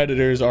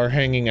competitors are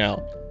hanging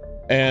out.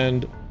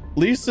 And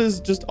Lisa's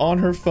just on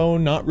her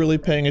phone, not really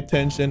paying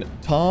attention.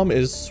 Tom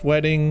is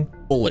sweating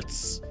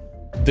bullets.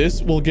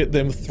 This will get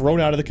them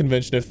thrown out of the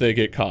convention if they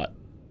get caught.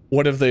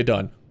 What have they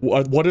done?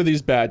 What are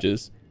these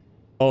badges?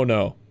 Oh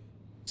no.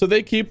 So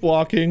they keep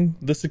walking.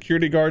 The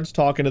security guard's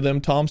talking to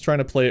them. Tom's trying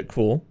to play it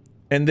cool.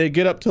 And they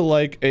get up to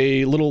like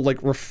a little like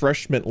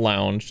refreshment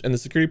lounge, and the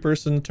security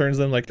person turns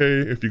to them like, hey,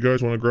 if you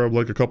guys want to grab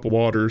like a cup of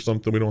water or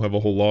something, we don't have a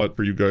whole lot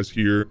for you guys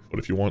here, but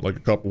if you want like a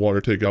cup of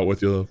water take out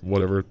with you,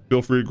 whatever,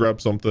 feel free to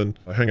grab something,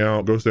 hang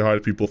out, go say hi to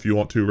people if you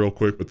want to real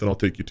quick, but then I'll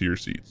take you to your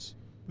seats.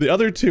 The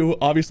other two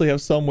obviously have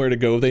somewhere to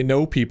go. They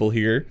know people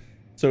here,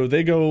 so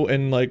they go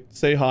and like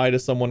say hi to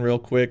someone real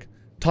quick.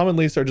 Tom and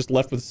Lisa are just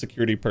left with the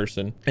security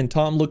person, and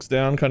Tom looks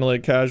down kind of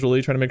like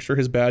casually, trying to make sure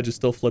his badge is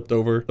still flipped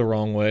over the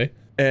wrong way,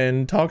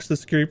 and talks to the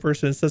security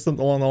person and says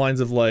something along the lines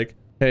of like,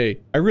 hey,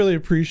 I really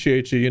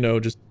appreciate you, you know,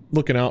 just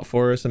looking out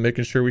for us and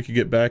making sure we could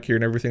get back here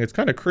and everything. It's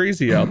kind of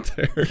crazy out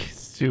there.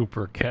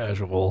 Super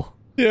casual.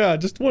 Yeah,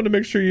 just wanted to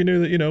make sure you knew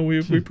that, you know, we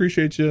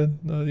appreciate you,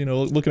 you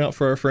know, looking out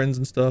for our friends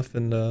and stuff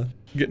and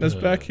getting us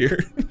back here.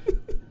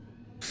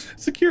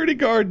 Security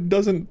guard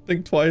doesn't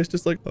think twice,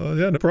 just like,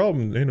 yeah, no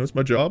problem. You know, it's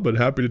my job, but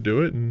happy to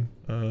do it. And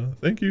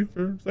thank you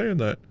for saying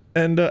that.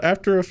 And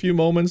after a few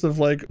moments of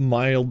like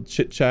mild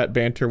chit chat,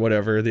 banter,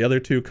 whatever, the other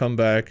two come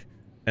back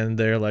and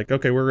they're like,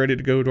 okay, we're ready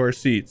to go to our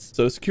seats.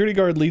 So security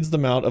guard leads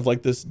them out of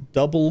like this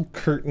double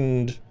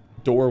curtained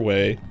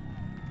doorway,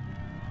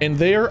 and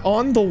they are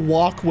on the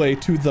walkway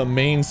to the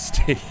main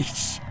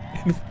stage.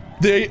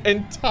 The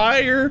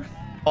entire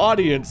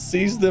audience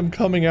sees them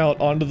coming out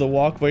onto the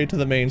walkway to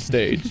the main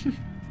stage.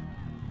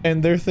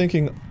 And they're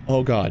thinking,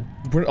 oh God,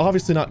 we're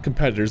obviously not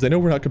competitors. They know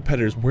we're not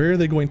competitors. Where are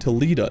they going to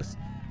lead us?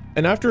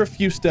 And after a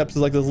few steps,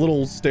 there's like this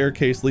little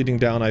staircase leading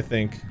down, I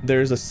think.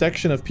 There's a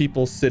section of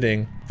people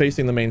sitting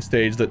facing the main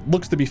stage that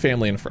looks to be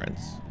family and friends.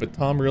 But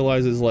Tom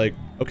realizes like,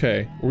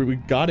 okay, we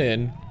got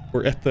in,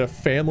 we're at the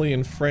family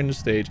and friends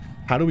stage.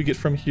 How do we get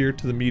from here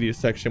to the media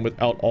section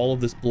without all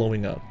of this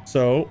blowing up?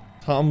 So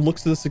Tom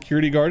looks to the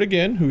security guard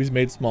again, who he's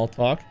made small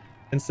talk,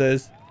 and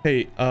says,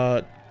 hey,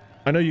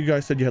 I know you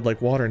guys said you had like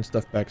water and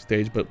stuff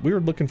backstage, but we were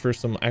looking for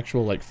some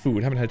actual like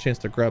food. Haven't had a chance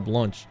to grab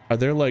lunch. Are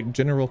there like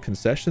general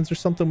concessions or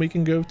something we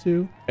can go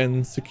to?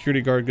 And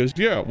security guard goes,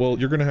 yeah, well,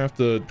 you're gonna have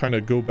to kind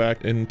of go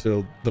back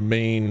into the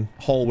main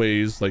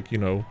hallways, like, you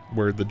know,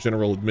 where the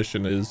general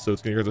admission is. So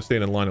it's gonna, you're gonna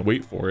stand in line and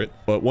wait for it.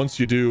 But once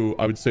you do,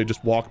 I would say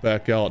just walk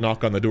back out,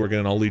 knock on the door again,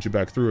 and I'll lead you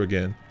back through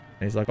again.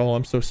 And he's like, oh,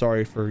 I'm so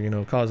sorry for, you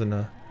know, causing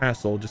a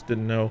hassle. Just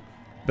didn't know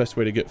the best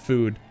way to get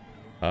food.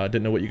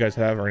 Didn't know what you guys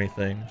have or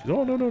anything. She's,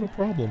 oh, no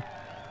problem.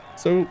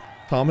 So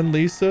Tom and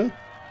Lisa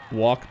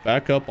walk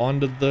back up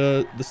onto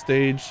the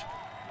stage,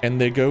 and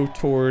they go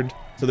toward,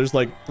 so there's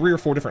like 3 or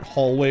 4 different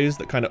hallways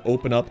that kind of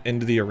open up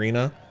into the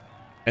arena,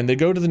 and they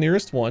go to the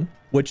nearest one,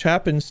 which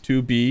happens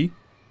to be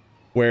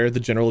where the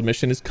general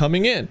admission is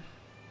coming in.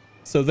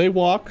 So they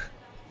walk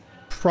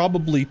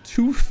probably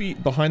 2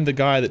 feet behind the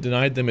guy that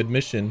denied them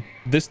admission,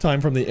 this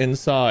time from the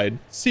inside,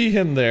 see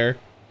him there,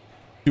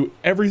 do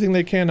everything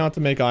they can not to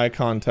make eye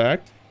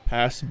contact,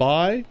 pass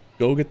by,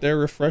 go get their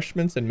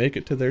refreshments, and make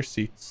it to their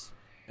seats.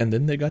 And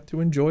then they got to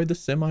enjoy the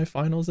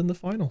semifinals and the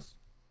finals.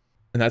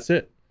 And that's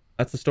it.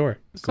 That's the story.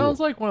 Sounds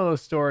like one of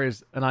those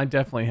stories, and I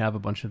definitely have a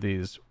bunch of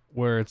these,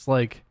 where it's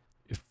like,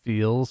 it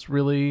feels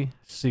really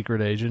secret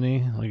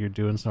agent-y, like you're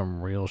doing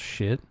some real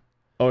shit.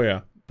 Oh,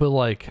 yeah. But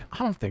like, I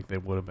don't think they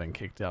would have been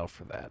kicked out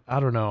for that. I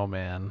don't know,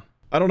 man.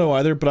 I don't know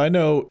either, but I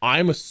know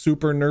I'm a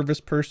super nervous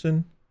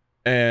person,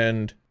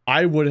 and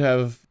I would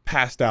have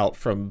passed out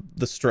from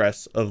the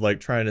stress of like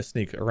trying to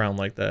sneak around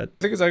like that. I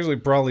think it's actually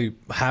probably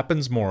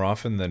happens more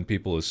often than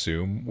people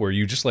assume, where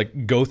you just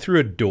like go through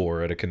a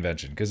door at a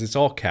convention because it's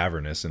all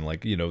cavernous and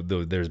like, you know,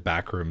 there's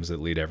back rooms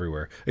that lead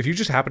everywhere. If you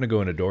just happen to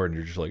go in a door and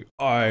you're just like,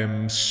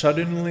 I'm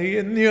suddenly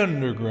in the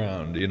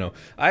underground, you know,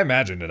 I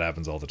imagine it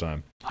happens all the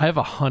time. I have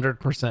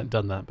 100%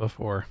 done that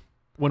before.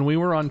 when we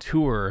were on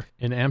tour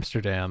in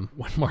Amsterdam,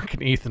 when Mark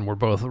and Ethan were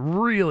both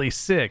really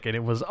sick, and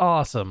it was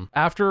awesome.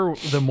 After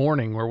the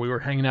morning where we were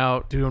hanging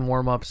out, doing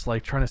warm-ups,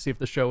 like trying to see if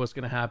the show was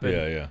going to happen.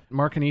 Yeah.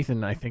 Mark and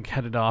Ethan, I think,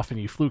 headed off,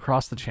 and you flew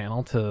across the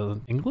channel to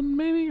England,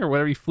 maybe, or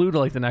whatever. You flew to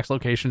like the next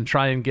location to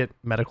try and get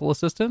medical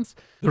assistance.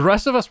 The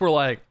rest of us were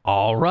like,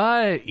 all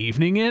right,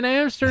 evening in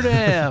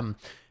Amsterdam.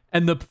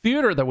 And the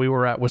theater that we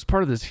were at was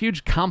part of this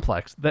huge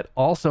complex that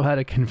also had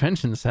a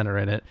convention center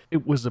in it.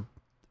 It was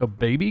a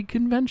baby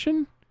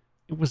convention.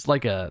 It was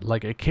like a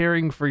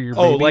caring for your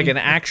baby. Oh, like an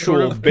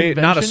actual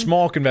not a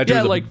small convention.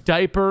 Yeah, like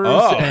diapers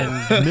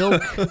and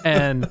milk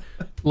and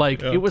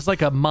like it was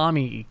like a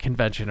mommy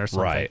convention or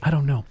something. Right. I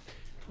don't know.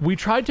 We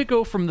tried to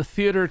go from the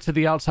theater to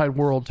the outside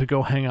world to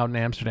go hang out in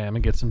Amsterdam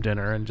and get some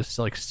dinner and just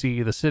like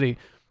see the city.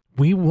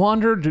 We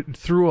wandered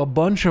through a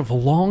bunch of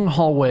long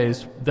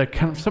hallways that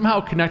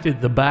somehow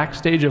connected the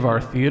backstage of our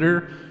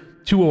theater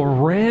to a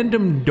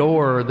random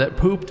door that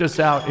pooped us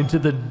out into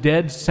the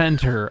dead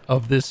center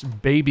of this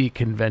baby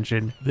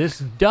convention, this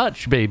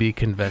Dutch baby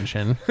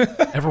convention.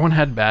 Everyone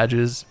had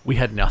badges. We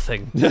had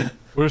nothing.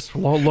 We're just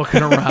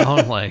looking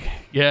around like,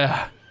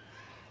 yeah,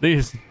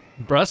 these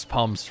breast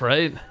pumps,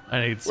 right?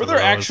 I need some Were there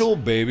of those. actual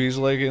babies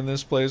like in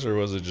this place, or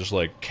was it just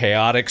like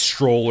chaotic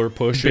stroller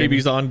pushing?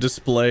 Babies on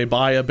display.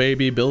 Buy a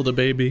baby, build a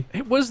baby.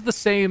 It was the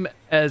same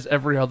as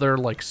every other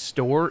like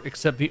store,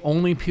 except the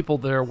only people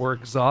there were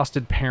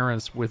exhausted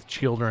parents with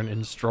children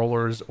in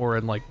strollers or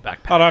in like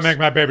backpacks. How do I make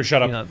my baby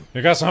shut up? Yeah.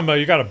 You got some?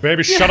 You got a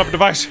baby shut up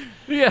device?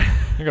 Yeah.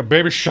 You got a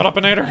baby shut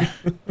up-inator?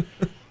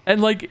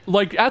 And like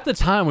at the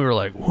time we were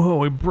like, whoa,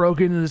 we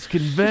broke into this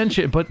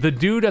convention. But the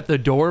dude at the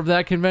door of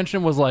that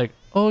convention was like,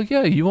 oh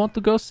yeah, you want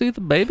to go see the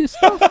baby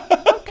stuff?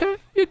 Okay,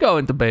 you go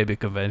into baby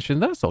convention.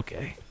 That's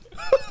okay.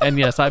 And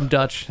yes, I'm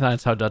Dutch.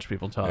 That's how Dutch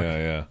people talk.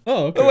 Yeah.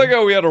 Oh, okay. I like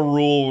how we had a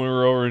rule when we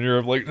were over in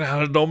Europe, like,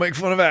 no, don't make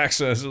fun of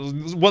accents.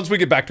 Once we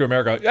get back to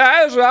America,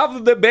 yes,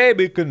 have the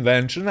baby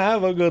convention,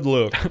 have a good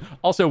look.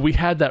 Also, we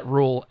had that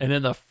rule, and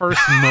in the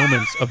first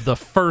moments of the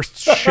first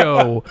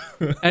show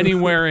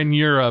anywhere in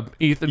Europe,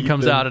 Ethan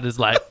comes out and is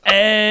like,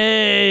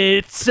 hey,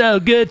 it's so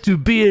good to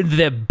be in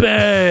the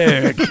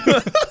Berg.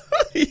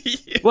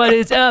 What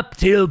is up,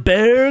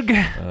 Tilburg?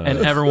 And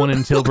everyone in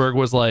Tilburg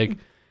was like,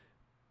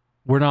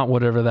 we're not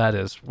whatever that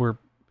is. We're,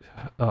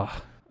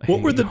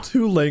 What were the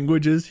two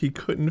languages he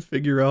couldn't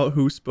figure out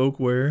who spoke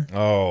where?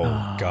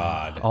 Oh,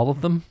 God. all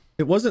of them?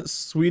 It wasn't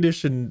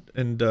Swedish and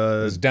It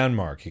was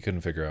Denmark. He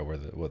couldn't figure out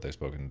what they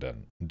spoke in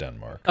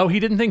Denmark. Oh, he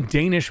didn't think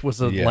Danish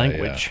was a Yeah,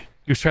 language.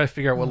 He was trying to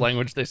figure out what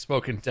language they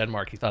spoke in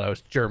Denmark. He thought I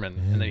was German,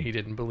 and then he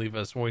didn't believe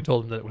us when we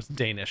told him that it was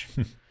Danish.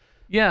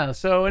 Yeah,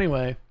 so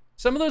anyway,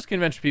 some of those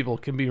convention people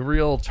can be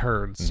real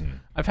turds.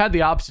 I've had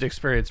the opposite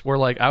experience where,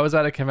 like, I was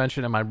at a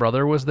convention and my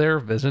brother was there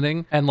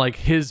visiting, and, like,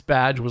 his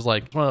badge was,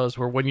 like, one of those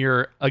where when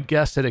you're a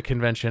guest at a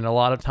convention, a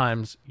lot of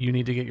times you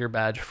need to get your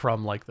badge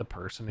from, like, the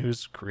person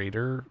who's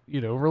creator,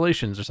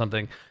 relations or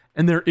something,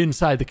 and they're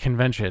inside the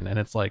convention, and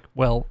it's like,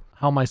 well,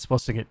 how am I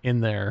supposed to get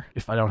in there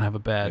if I don't have a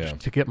badge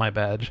to get my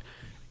badge?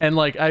 And,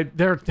 like,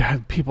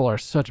 people are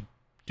such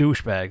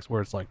douchebags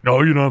where it's like,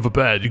 no, you don't have a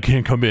badge. You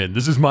can't come in.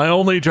 This is my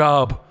only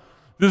job.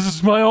 This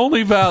is my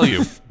only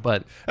value.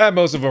 But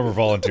Most of them are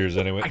volunteers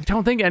anyway. I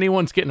don't think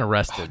anyone's getting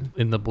arrested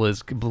in the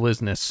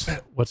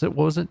Blizness. What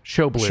was it?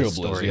 Show Blizz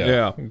story.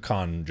 Yeah.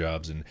 Con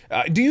jobs. And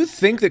do you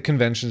think that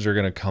conventions are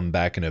going to come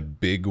back in a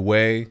big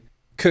way?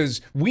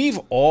 Because we've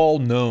all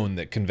known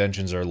that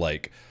conventions are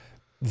like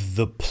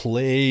the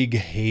plague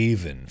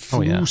haven.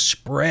 Flu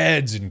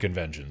spreads in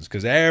conventions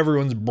because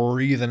everyone's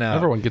breathing out.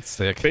 Everyone gets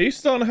sick.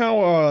 based on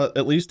how,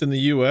 at least in the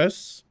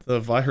U.S., the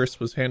virus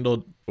was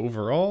handled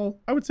overall,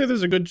 I would say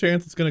there's a good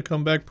chance it's going to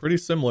come back pretty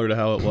similar to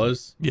how it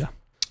was. Yeah.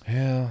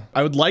 Yeah.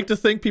 I would like to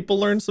think people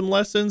learned some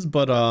lessons,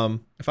 but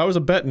if I was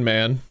a betting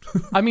man,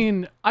 I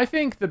mean, I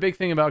think the big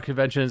thing about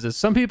conventions is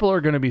some people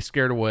are going to be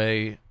scared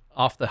away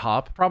off the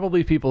hop.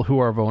 Probably people who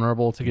are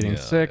vulnerable to getting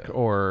sick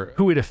or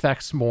who it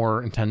affects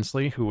more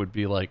intensely, who would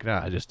be like,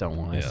 nah, I just don't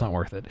want it. It's not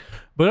worth it.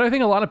 But I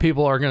think a lot of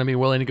people are going to be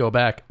willing to go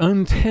back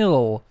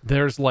until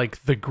there's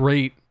like the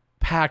great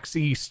PAX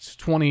East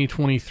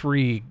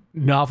 2023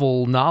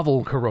 novel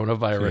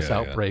coronavirus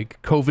outbreak.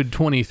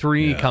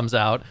 COVID-23 comes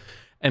out.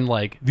 And,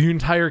 like, the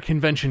entire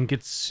convention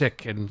gets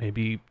sick and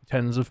maybe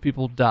tens of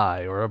people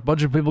die or a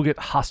bunch of people get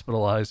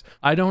hospitalized.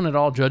 I don't at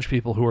all judge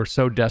people who are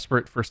so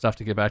desperate for stuff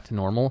to get back to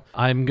normal.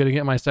 I'm going to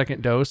get my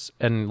second dose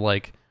and,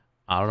 like,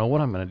 I don't know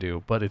what I'm going to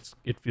do, but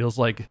it feels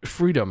like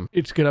freedom.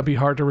 It's going to be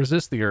hard to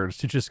resist the urge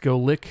to just go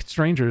lick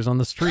strangers on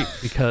the street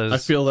because I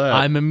feel that.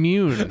 I'm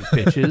immune,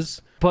 bitches.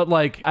 But,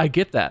 like, I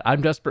get that.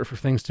 I'm desperate for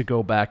things to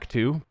go back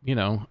to.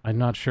 I'm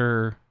not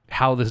sure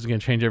how this is going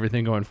to change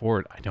everything going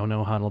forward. I don't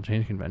know how it'll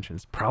change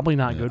conventions. Probably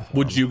not good for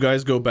would them. you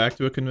guys go back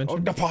to a convention?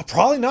 Oh, no,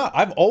 probably not.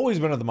 I've always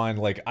been of the mind,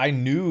 like, I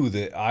knew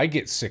that I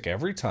get sick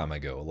every time I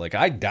go. Like,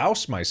 I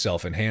douse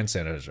myself in hand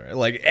sanitizer.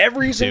 Like,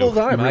 every single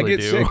time I really get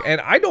do. sick. And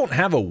I don't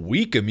have a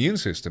weak immune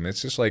system.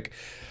 It's just like,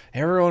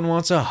 everyone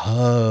wants a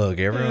hug.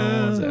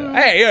 Everyone wants a...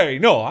 Hey,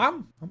 no,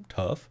 I'm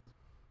tough.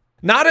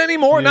 Not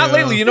anymore. Not Yeah.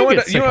 lately. You know You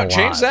get what? You know sick what a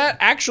changed lot. that?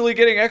 Actually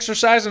getting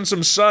exercise and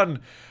some sun,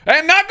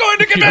 and not going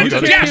to You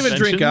conventions. can't Yes! even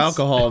drink Conventions?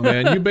 alcohol,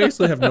 man. You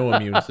basically have no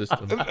immune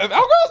system.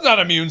 Alcohol's not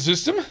immune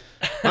system.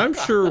 I'm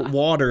sure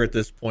water at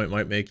this point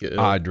might make you ill.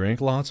 I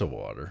drink lots of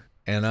water,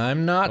 and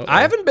I'm not.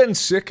 I haven't been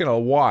sick in a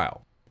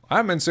while. I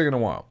haven't been sick in a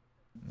while,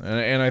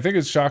 and I think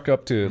it's chalk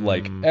up to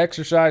like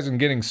exercise and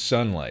getting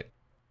sunlight.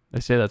 They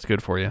say that's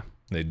good for you.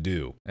 They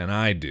do, and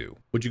I do.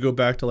 Would you go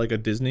back to like a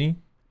Disney?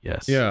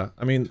 Yes. Yeah,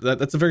 I mean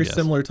that's a very Yes.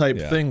 similar type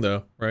Yeah. thing,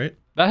 though, right?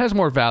 That has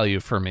more value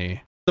for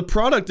me. The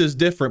product is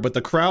different, but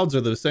the crowds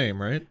are the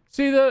same, right?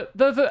 See,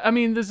 I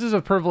mean, this is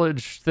a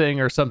privilege thing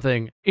or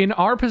something. In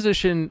our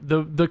position,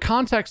 the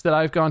context that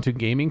I've gone to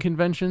gaming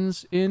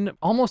conventions in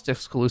almost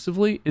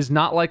exclusively is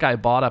not like I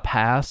bought a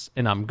pass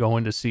and I'm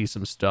going to see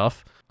some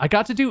stuff. I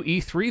got to do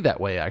E3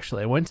 that way,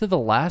 actually. I went to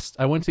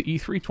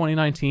E3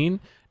 2019,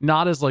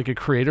 not as like a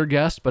creator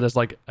guest, but as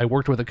like I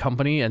worked with a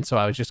company, and so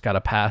I just got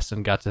a pass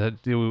and got to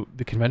do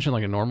the convention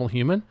like a normal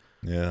human.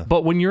 Yeah.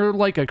 But when you're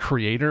like a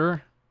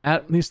creator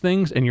at these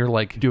things and you're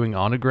like doing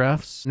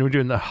autographs and you're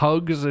doing the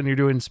hugs and you're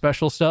doing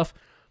special stuff,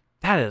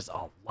 that is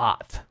a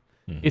lot.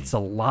 It's a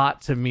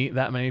lot to meet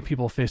that many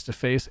people face to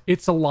face.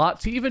 It's a lot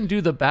to even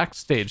do the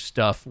backstage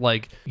stuff.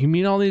 Like you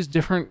meet all these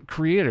different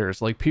creators,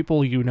 like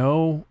people you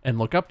know and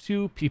look up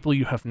to, people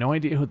you have no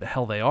idea who the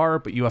hell they are,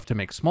 but you have to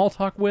make small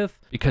talk with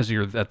because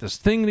you're at this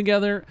thing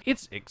together.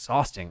 It's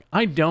exhausting.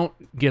 I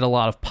don't get a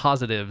lot of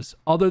positives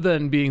other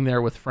than being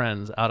there with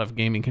friends out of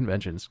gaming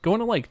conventions. Going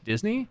to like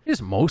Disney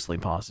is mostly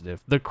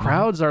positive. The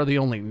crowds are the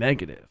only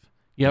negative.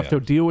 You have to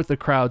deal with the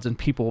crowds and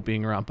people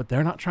being around, but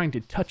they're not trying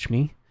to touch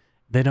me.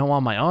 They don't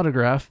want my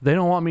autograph. They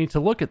don't want me to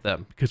look at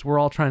them because we're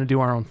all trying to do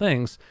our own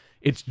things.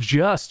 It's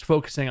just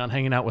focusing on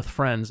hanging out with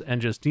friends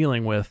and just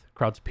dealing with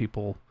crowds of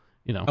people,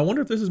 you know. I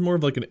wonder if this is more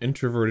of like an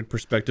introverted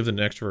perspective than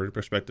an extroverted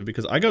perspective,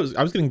 because I was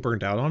getting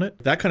burnt out on it.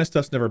 That kind of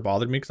stuff's never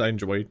bothered me because I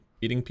enjoy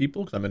meeting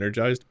people because I'm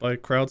energized by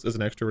crowds as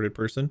an extroverted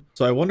person.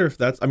 So I wonder if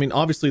that's, I mean,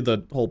 obviously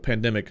the whole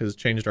pandemic has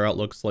changed our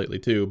outlook slightly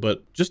too,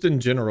 but just in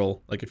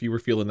general, like if you were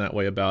feeling that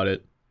way about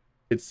it,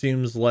 it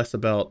seems less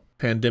about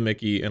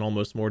pandemic-y and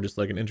almost more just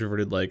like an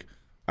introverted, like,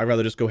 I'd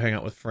rather just go hang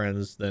out with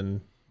friends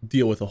than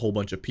deal with a whole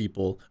bunch of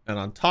people. And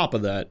on top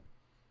of that,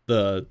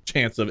 the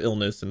chance of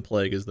illness and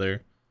plague is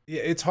there.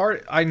 Yeah, it's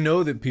hard. I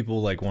know that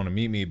people like want to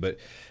meet me, but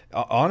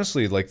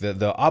honestly, like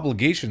the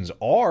obligations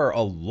are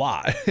a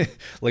lot.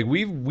 Like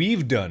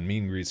we've done meet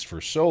and greets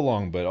for so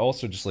long, but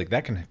also just like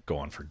that can go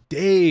on for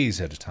days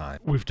at a time.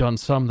 We've done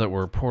some that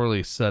were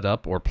poorly set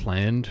up or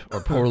planned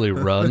or poorly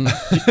run.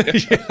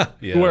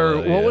 Yeah,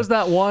 What was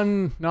that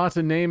one, not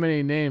to name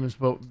any names,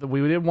 but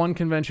we did one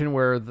convention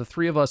where the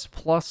three of us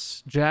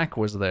plus Jack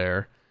was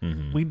there.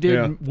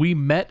 We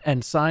met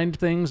and signed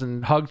things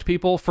and hugged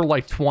people for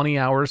like 20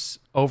 hours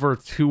over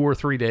 2 or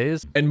 3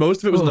 days. And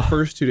most of it was in the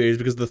first 2 days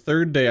because the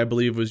third day, I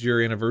believe, was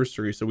your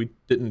anniversary. So we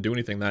didn't do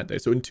anything that day.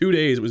 So in 2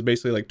 days, it was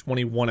basically like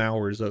 21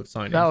 hours of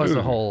signing. That was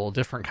a whole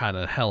different kind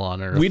of hell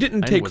on earth. We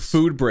didn't And take was-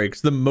 food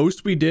breaks. The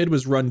most we did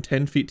was run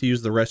 10 feet to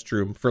use the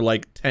restroom for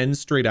like 10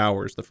 straight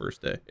hours the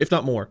first day, if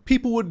not more.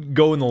 People would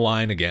go in the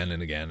line again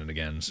and again and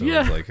again. So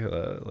Yeah. it's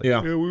like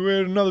Yeah. we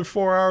waited another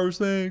 4 hours.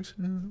 Thanks.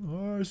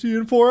 See you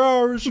in 4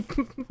 hours.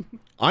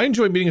 I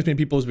enjoy meeting as many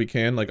people as we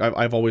can. Like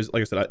I've always,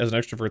 like I said, as an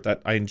extrovert,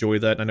 that I enjoy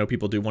that. And I know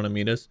people do want to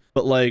meet us,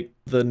 but like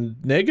the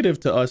negative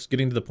to us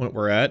getting to the point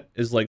we're at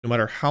is like, no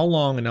matter how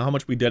long and how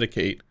much we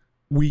dedicate,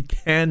 we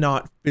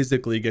cannot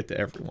physically get to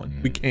everyone.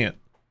 We can't.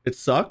 It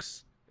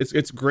sucks.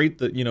 It's great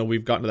that, you know,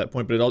 we've gotten to that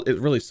point, but it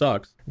really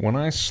sucks. When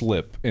I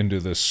slip into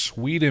the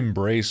sweet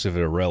embrace of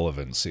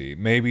irrelevancy,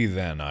 maybe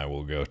then I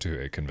will go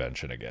to a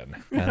convention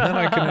again, and then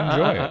I can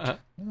enjoy it.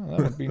 Oh, that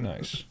would be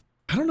nice.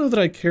 I don't know that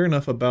I care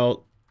enough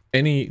about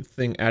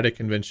anything at a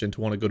convention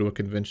to want to go to a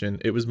convention.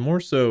 It was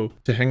more so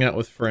to hang out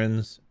with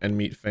friends and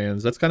meet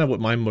fans. That's kind of what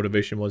my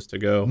motivation was to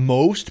go.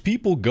 Most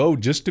people go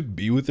just to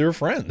be with their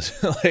friends.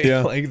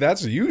 Like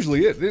that's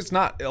usually it. It's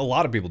not, a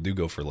lot of people do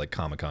go for like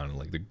Comic-Con and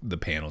like the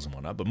panels and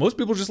whatnot, but most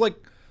people just like,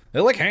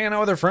 they like hanging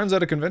out with their friends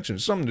at a convention.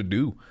 It's something to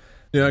do.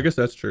 Yeah, I guess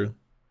that's true.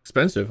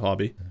 Expensive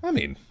hobby. I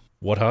mean,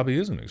 what hobby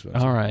isn't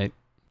expensive? All right.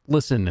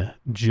 Listen,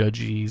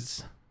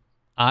 judges.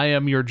 I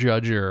am your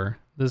judger.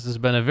 This has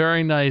been a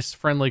very nice,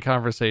 friendly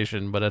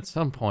conversation, but at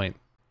some point,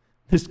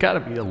 there's got to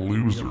be a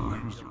loser.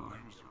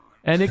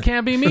 And it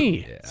can't be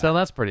me. So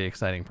that's pretty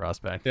exciting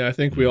prospect. Yeah, I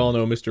think we all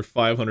know Mr.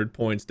 500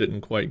 points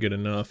didn't quite get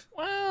enough.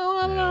 Well,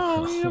 I don't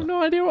know. You have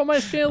no idea what my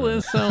scale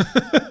is, so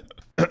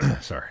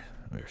Sorry.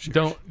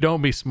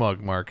 don't be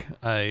smug, Mark.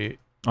 I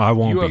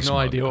won't You be have no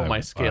smug. idea what my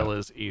scale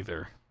is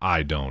either.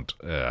 I don't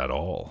at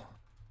all.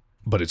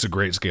 But it's a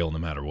great scale no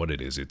matter what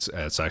it is. It's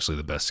actually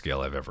the best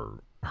scale I've ever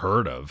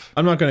heard of.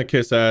 I'm not going to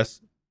kiss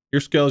ass. Your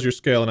scale is your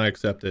scale, and I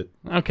accept it.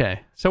 Okay,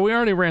 so we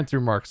already ran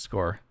through Mark's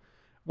score.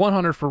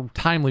 100 for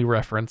timely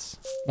reference,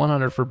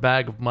 100 for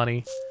bag of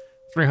money,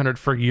 300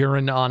 for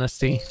urine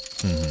honesty,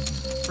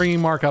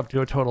 bringing Mark up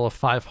to a total of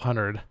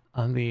 500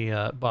 on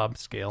the Bob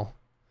scale.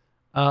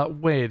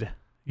 Wade,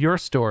 your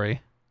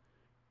story,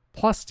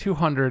 plus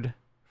 200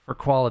 for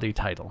quality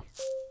title.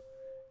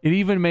 It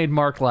even made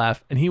Mark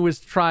laugh, and he was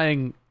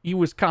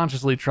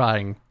consciously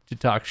trying to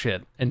talk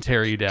shit and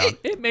tear you down.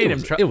 It made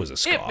him. It was a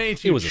scoff. It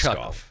made you It was a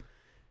chuckle. scoff.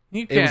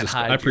 You can't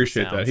hide. I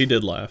appreciate your that. sounds. He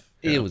did laugh.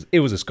 It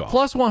was a scoff.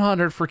 Plus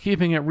 100 for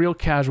keeping it real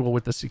casual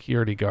with the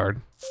security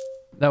guard.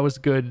 That was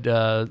good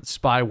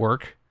spy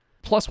work.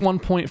 Plus 1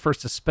 point for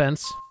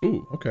suspense.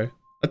 Ooh, okay.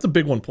 That's a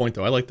big 1 point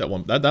though. I like that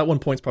one. That 1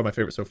 point's probably my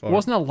favorite so far. It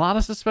wasn't a lot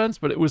of suspense,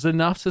 but it was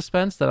enough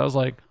suspense that I was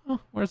like, oh,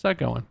 where's that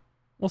going?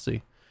 We'll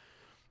see.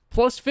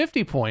 Plus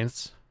 50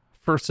 points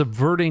for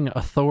subverting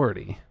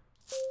authority.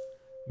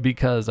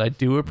 Because I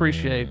do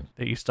appreciate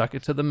that you stuck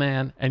it to the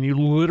man and you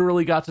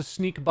literally got to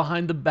sneak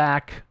behind the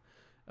back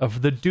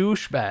of the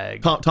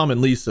douchebag. Tom and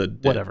Lisa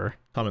did. Whatever.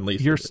 Tom and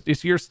Lisa.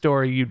 It's your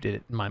story. You did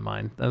it in my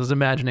mind. I was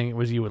imagining it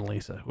was you and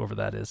Lisa, whoever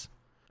that is.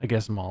 I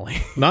guess Molly.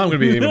 Now I'm going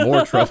to be in even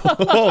more trouble.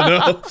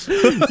 Oh,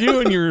 no. You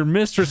and your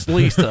mistress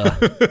Lisa.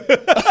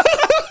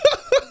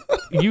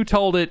 You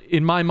told it,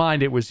 in my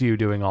mind, it was you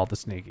doing all the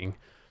sneaking.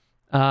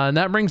 And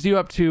that brings you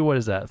up to, what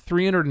is that,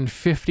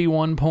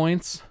 351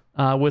 points?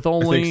 With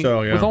only I think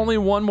so, yeah. with only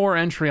one more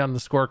entry on the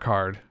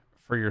scorecard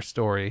for your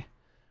story.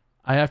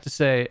 I have to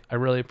say, I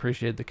really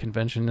appreciate the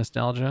convention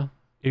nostalgia.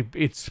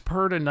 It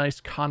spurred a nice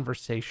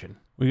conversation.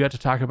 We got to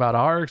talk about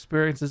our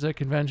experiences at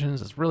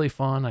conventions. It's really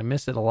fun. I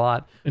miss it a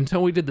lot.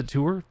 Until we did the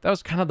tour, that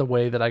was kind of the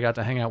way that I got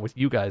to hang out with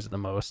you guys the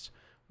most.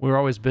 We were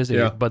always busy,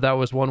 Yeah. but that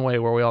was one way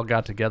where we all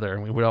got together,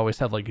 and we would always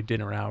have like a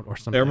dinner out or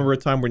something. I remember a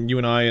time when you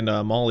and I and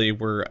Molly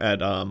were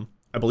at,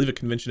 I believe, a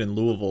convention in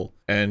Louisville,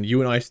 and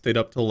you and I stayed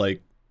up till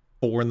like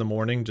 4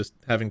 a.m. just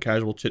having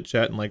casual chit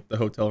chat in like the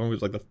hotel room. It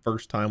was like the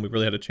first time we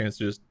really had a chance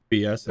to just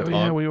BS and Oh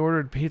talk. yeah, we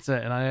ordered pizza,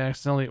 and I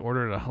accidentally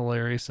ordered a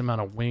hilarious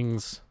amount of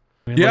wings.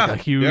 We had Yeah, like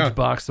a huge yeah.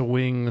 box of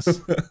wings.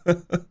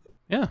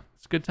 Yeah,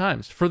 it's good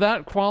times. For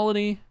that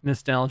quality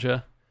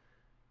nostalgia,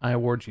 I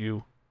award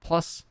you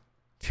plus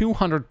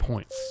 200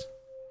 points.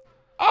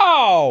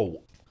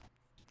 Oh,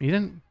 You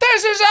didn't.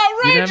 this is You didn't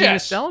have any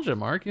outrageous. nostalgia,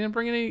 Mark. You didn't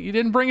bring any. You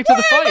didn't bring it to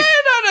the fight.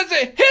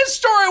 His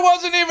story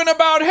wasn't even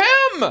about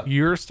him.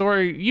 Your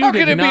story. You How did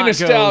can it be not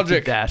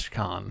nostalgic? go to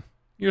DashCon.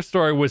 Your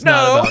story was not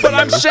No, about but you.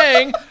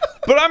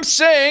 I'm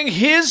saying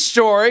his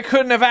story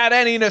couldn't have had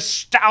any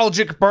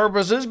nostalgic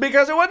purposes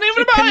because it wasn't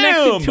even It about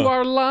connected him. to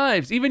our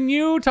lives. Even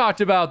you talked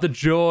about the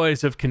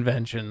joys of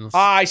conventions.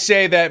 I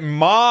say that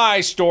my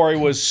story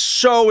was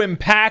so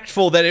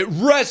impactful that it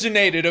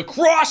resonated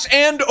across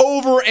and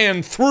over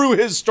and through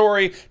his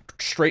story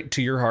straight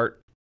to your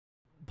heart.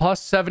 Plus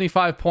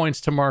 75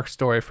 points to Mark's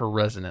story for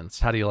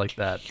resonance. How do you like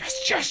that?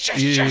 Yes,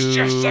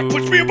 that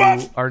puts me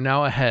above. Are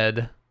now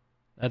ahead.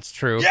 That's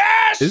true.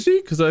 Yes! Is he?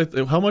 Because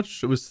how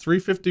much? It was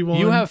 351.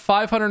 You have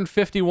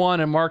 551,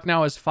 and Mark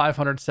now has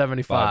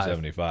 575.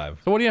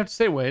 575. So what do you have to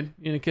say, Wade?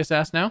 You gonna kiss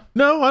ass now?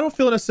 No, I don't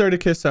feel necessary to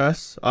kiss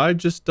ass. I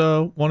just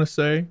want to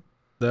say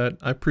that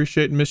I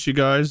appreciate and miss you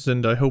guys,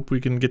 and I hope we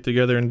can get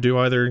together and do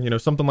either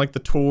something like the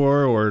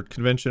tour or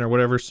convention or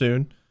whatever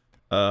soon.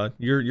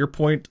 Your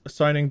point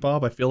assigning,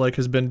 Bob, I feel like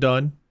has been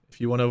done. If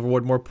you want to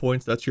award more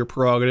points, that's your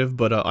prerogative.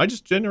 But I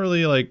just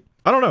generally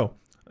I don't know.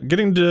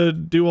 Getting to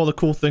do all the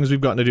cool things we've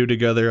gotten to do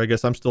together, I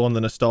guess I'm still on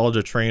the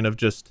nostalgia train of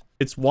just,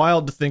 it's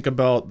wild to think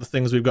about the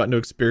things we've gotten to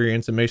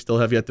experience and may still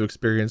have yet to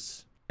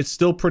experience. It's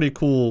still pretty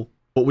cool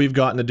what we've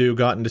gotten to do,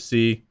 gotten to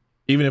see,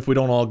 even if we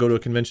don't all go to a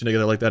convention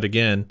together like that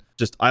again.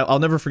 Just, I'll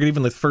never forget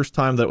even the first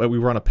time that we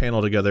were on a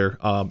panel together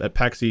at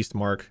PAX East,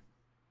 Mark.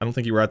 I don't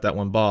think you were at that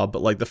one, Bob,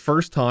 but like the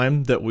first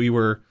time that we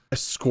were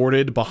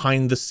escorted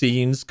behind the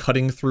scenes,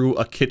 cutting through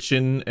a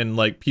kitchen and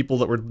like people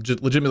that were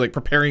legitimately like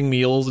preparing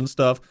meals and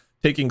stuff,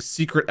 taking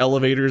secret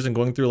elevators and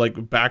going through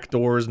like back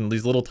doors and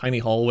these little tiny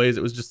hallways.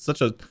 It was just such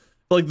a,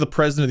 like the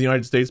president of the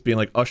United States being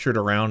like ushered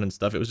around and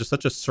stuff. It was just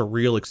such a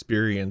surreal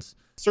experience.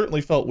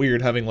 Certainly felt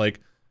weird having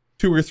like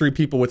 2 or 3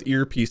 people with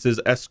earpieces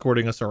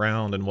escorting us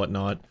around and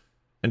whatnot,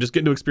 and just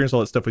getting to experience all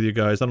that stuff with you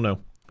guys. I don't know.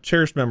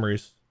 Cherished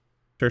memories.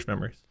 Cherished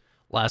memories.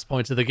 Last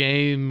points of the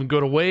game go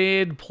to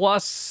Wade,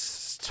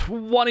 plus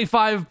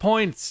 25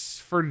 points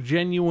for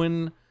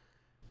genuine,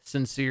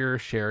 sincere,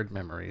 shared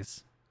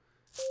memories.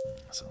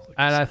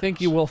 And I think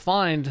you will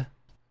find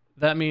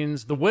that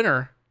means the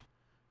winner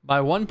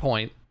by 1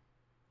 point,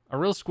 a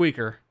real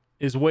squeaker,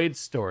 is Wade's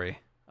story.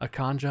 A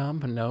con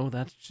job? No,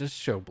 that's just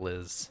show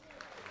blizz.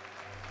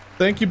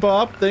 Thank you,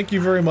 Bob. Thank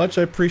you very much.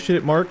 I appreciate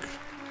it, Mark.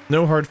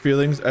 No hard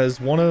feelings. As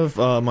one of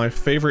my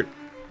favorite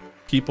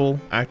people,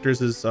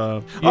 actors, is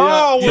Oh,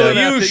 will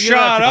you shut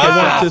up?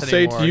 I want to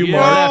say to you,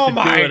 Mark. Oh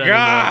my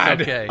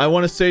God. Okay. I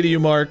want to say to you,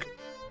 Mark,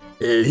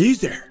 he's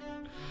there.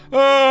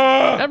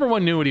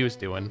 Everyone knew what he was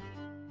doing.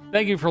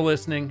 Thank you for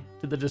listening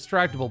to the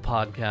Distractable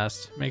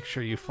Podcast. Make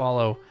sure you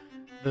follow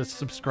the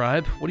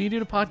subscribe. What do you do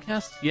to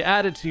podcasts? You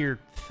add it to your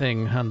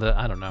thing on the,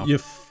 I don't know. You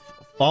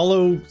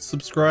follow,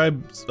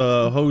 subscribe,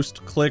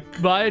 host, click,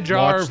 Buy a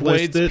jar watch of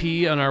list Wade's it.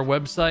 pee on our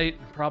website,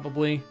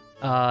 probably.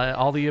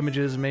 All the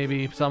images,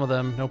 maybe some of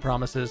them, no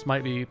promises,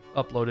 might be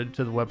uploaded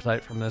to the website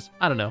from this.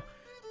 I don't know.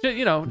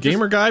 Just,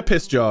 Gamer guy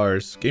piss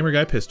jars. Gamer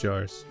guy piss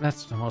jars.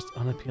 that's the most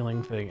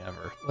unappealing thing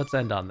ever. Let's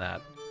end on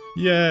that.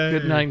 Yay.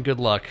 Good night and good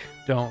luck.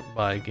 Don't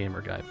buy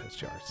Gamer Guy piss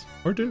jars.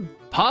 Or do.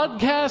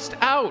 Podcast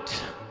out.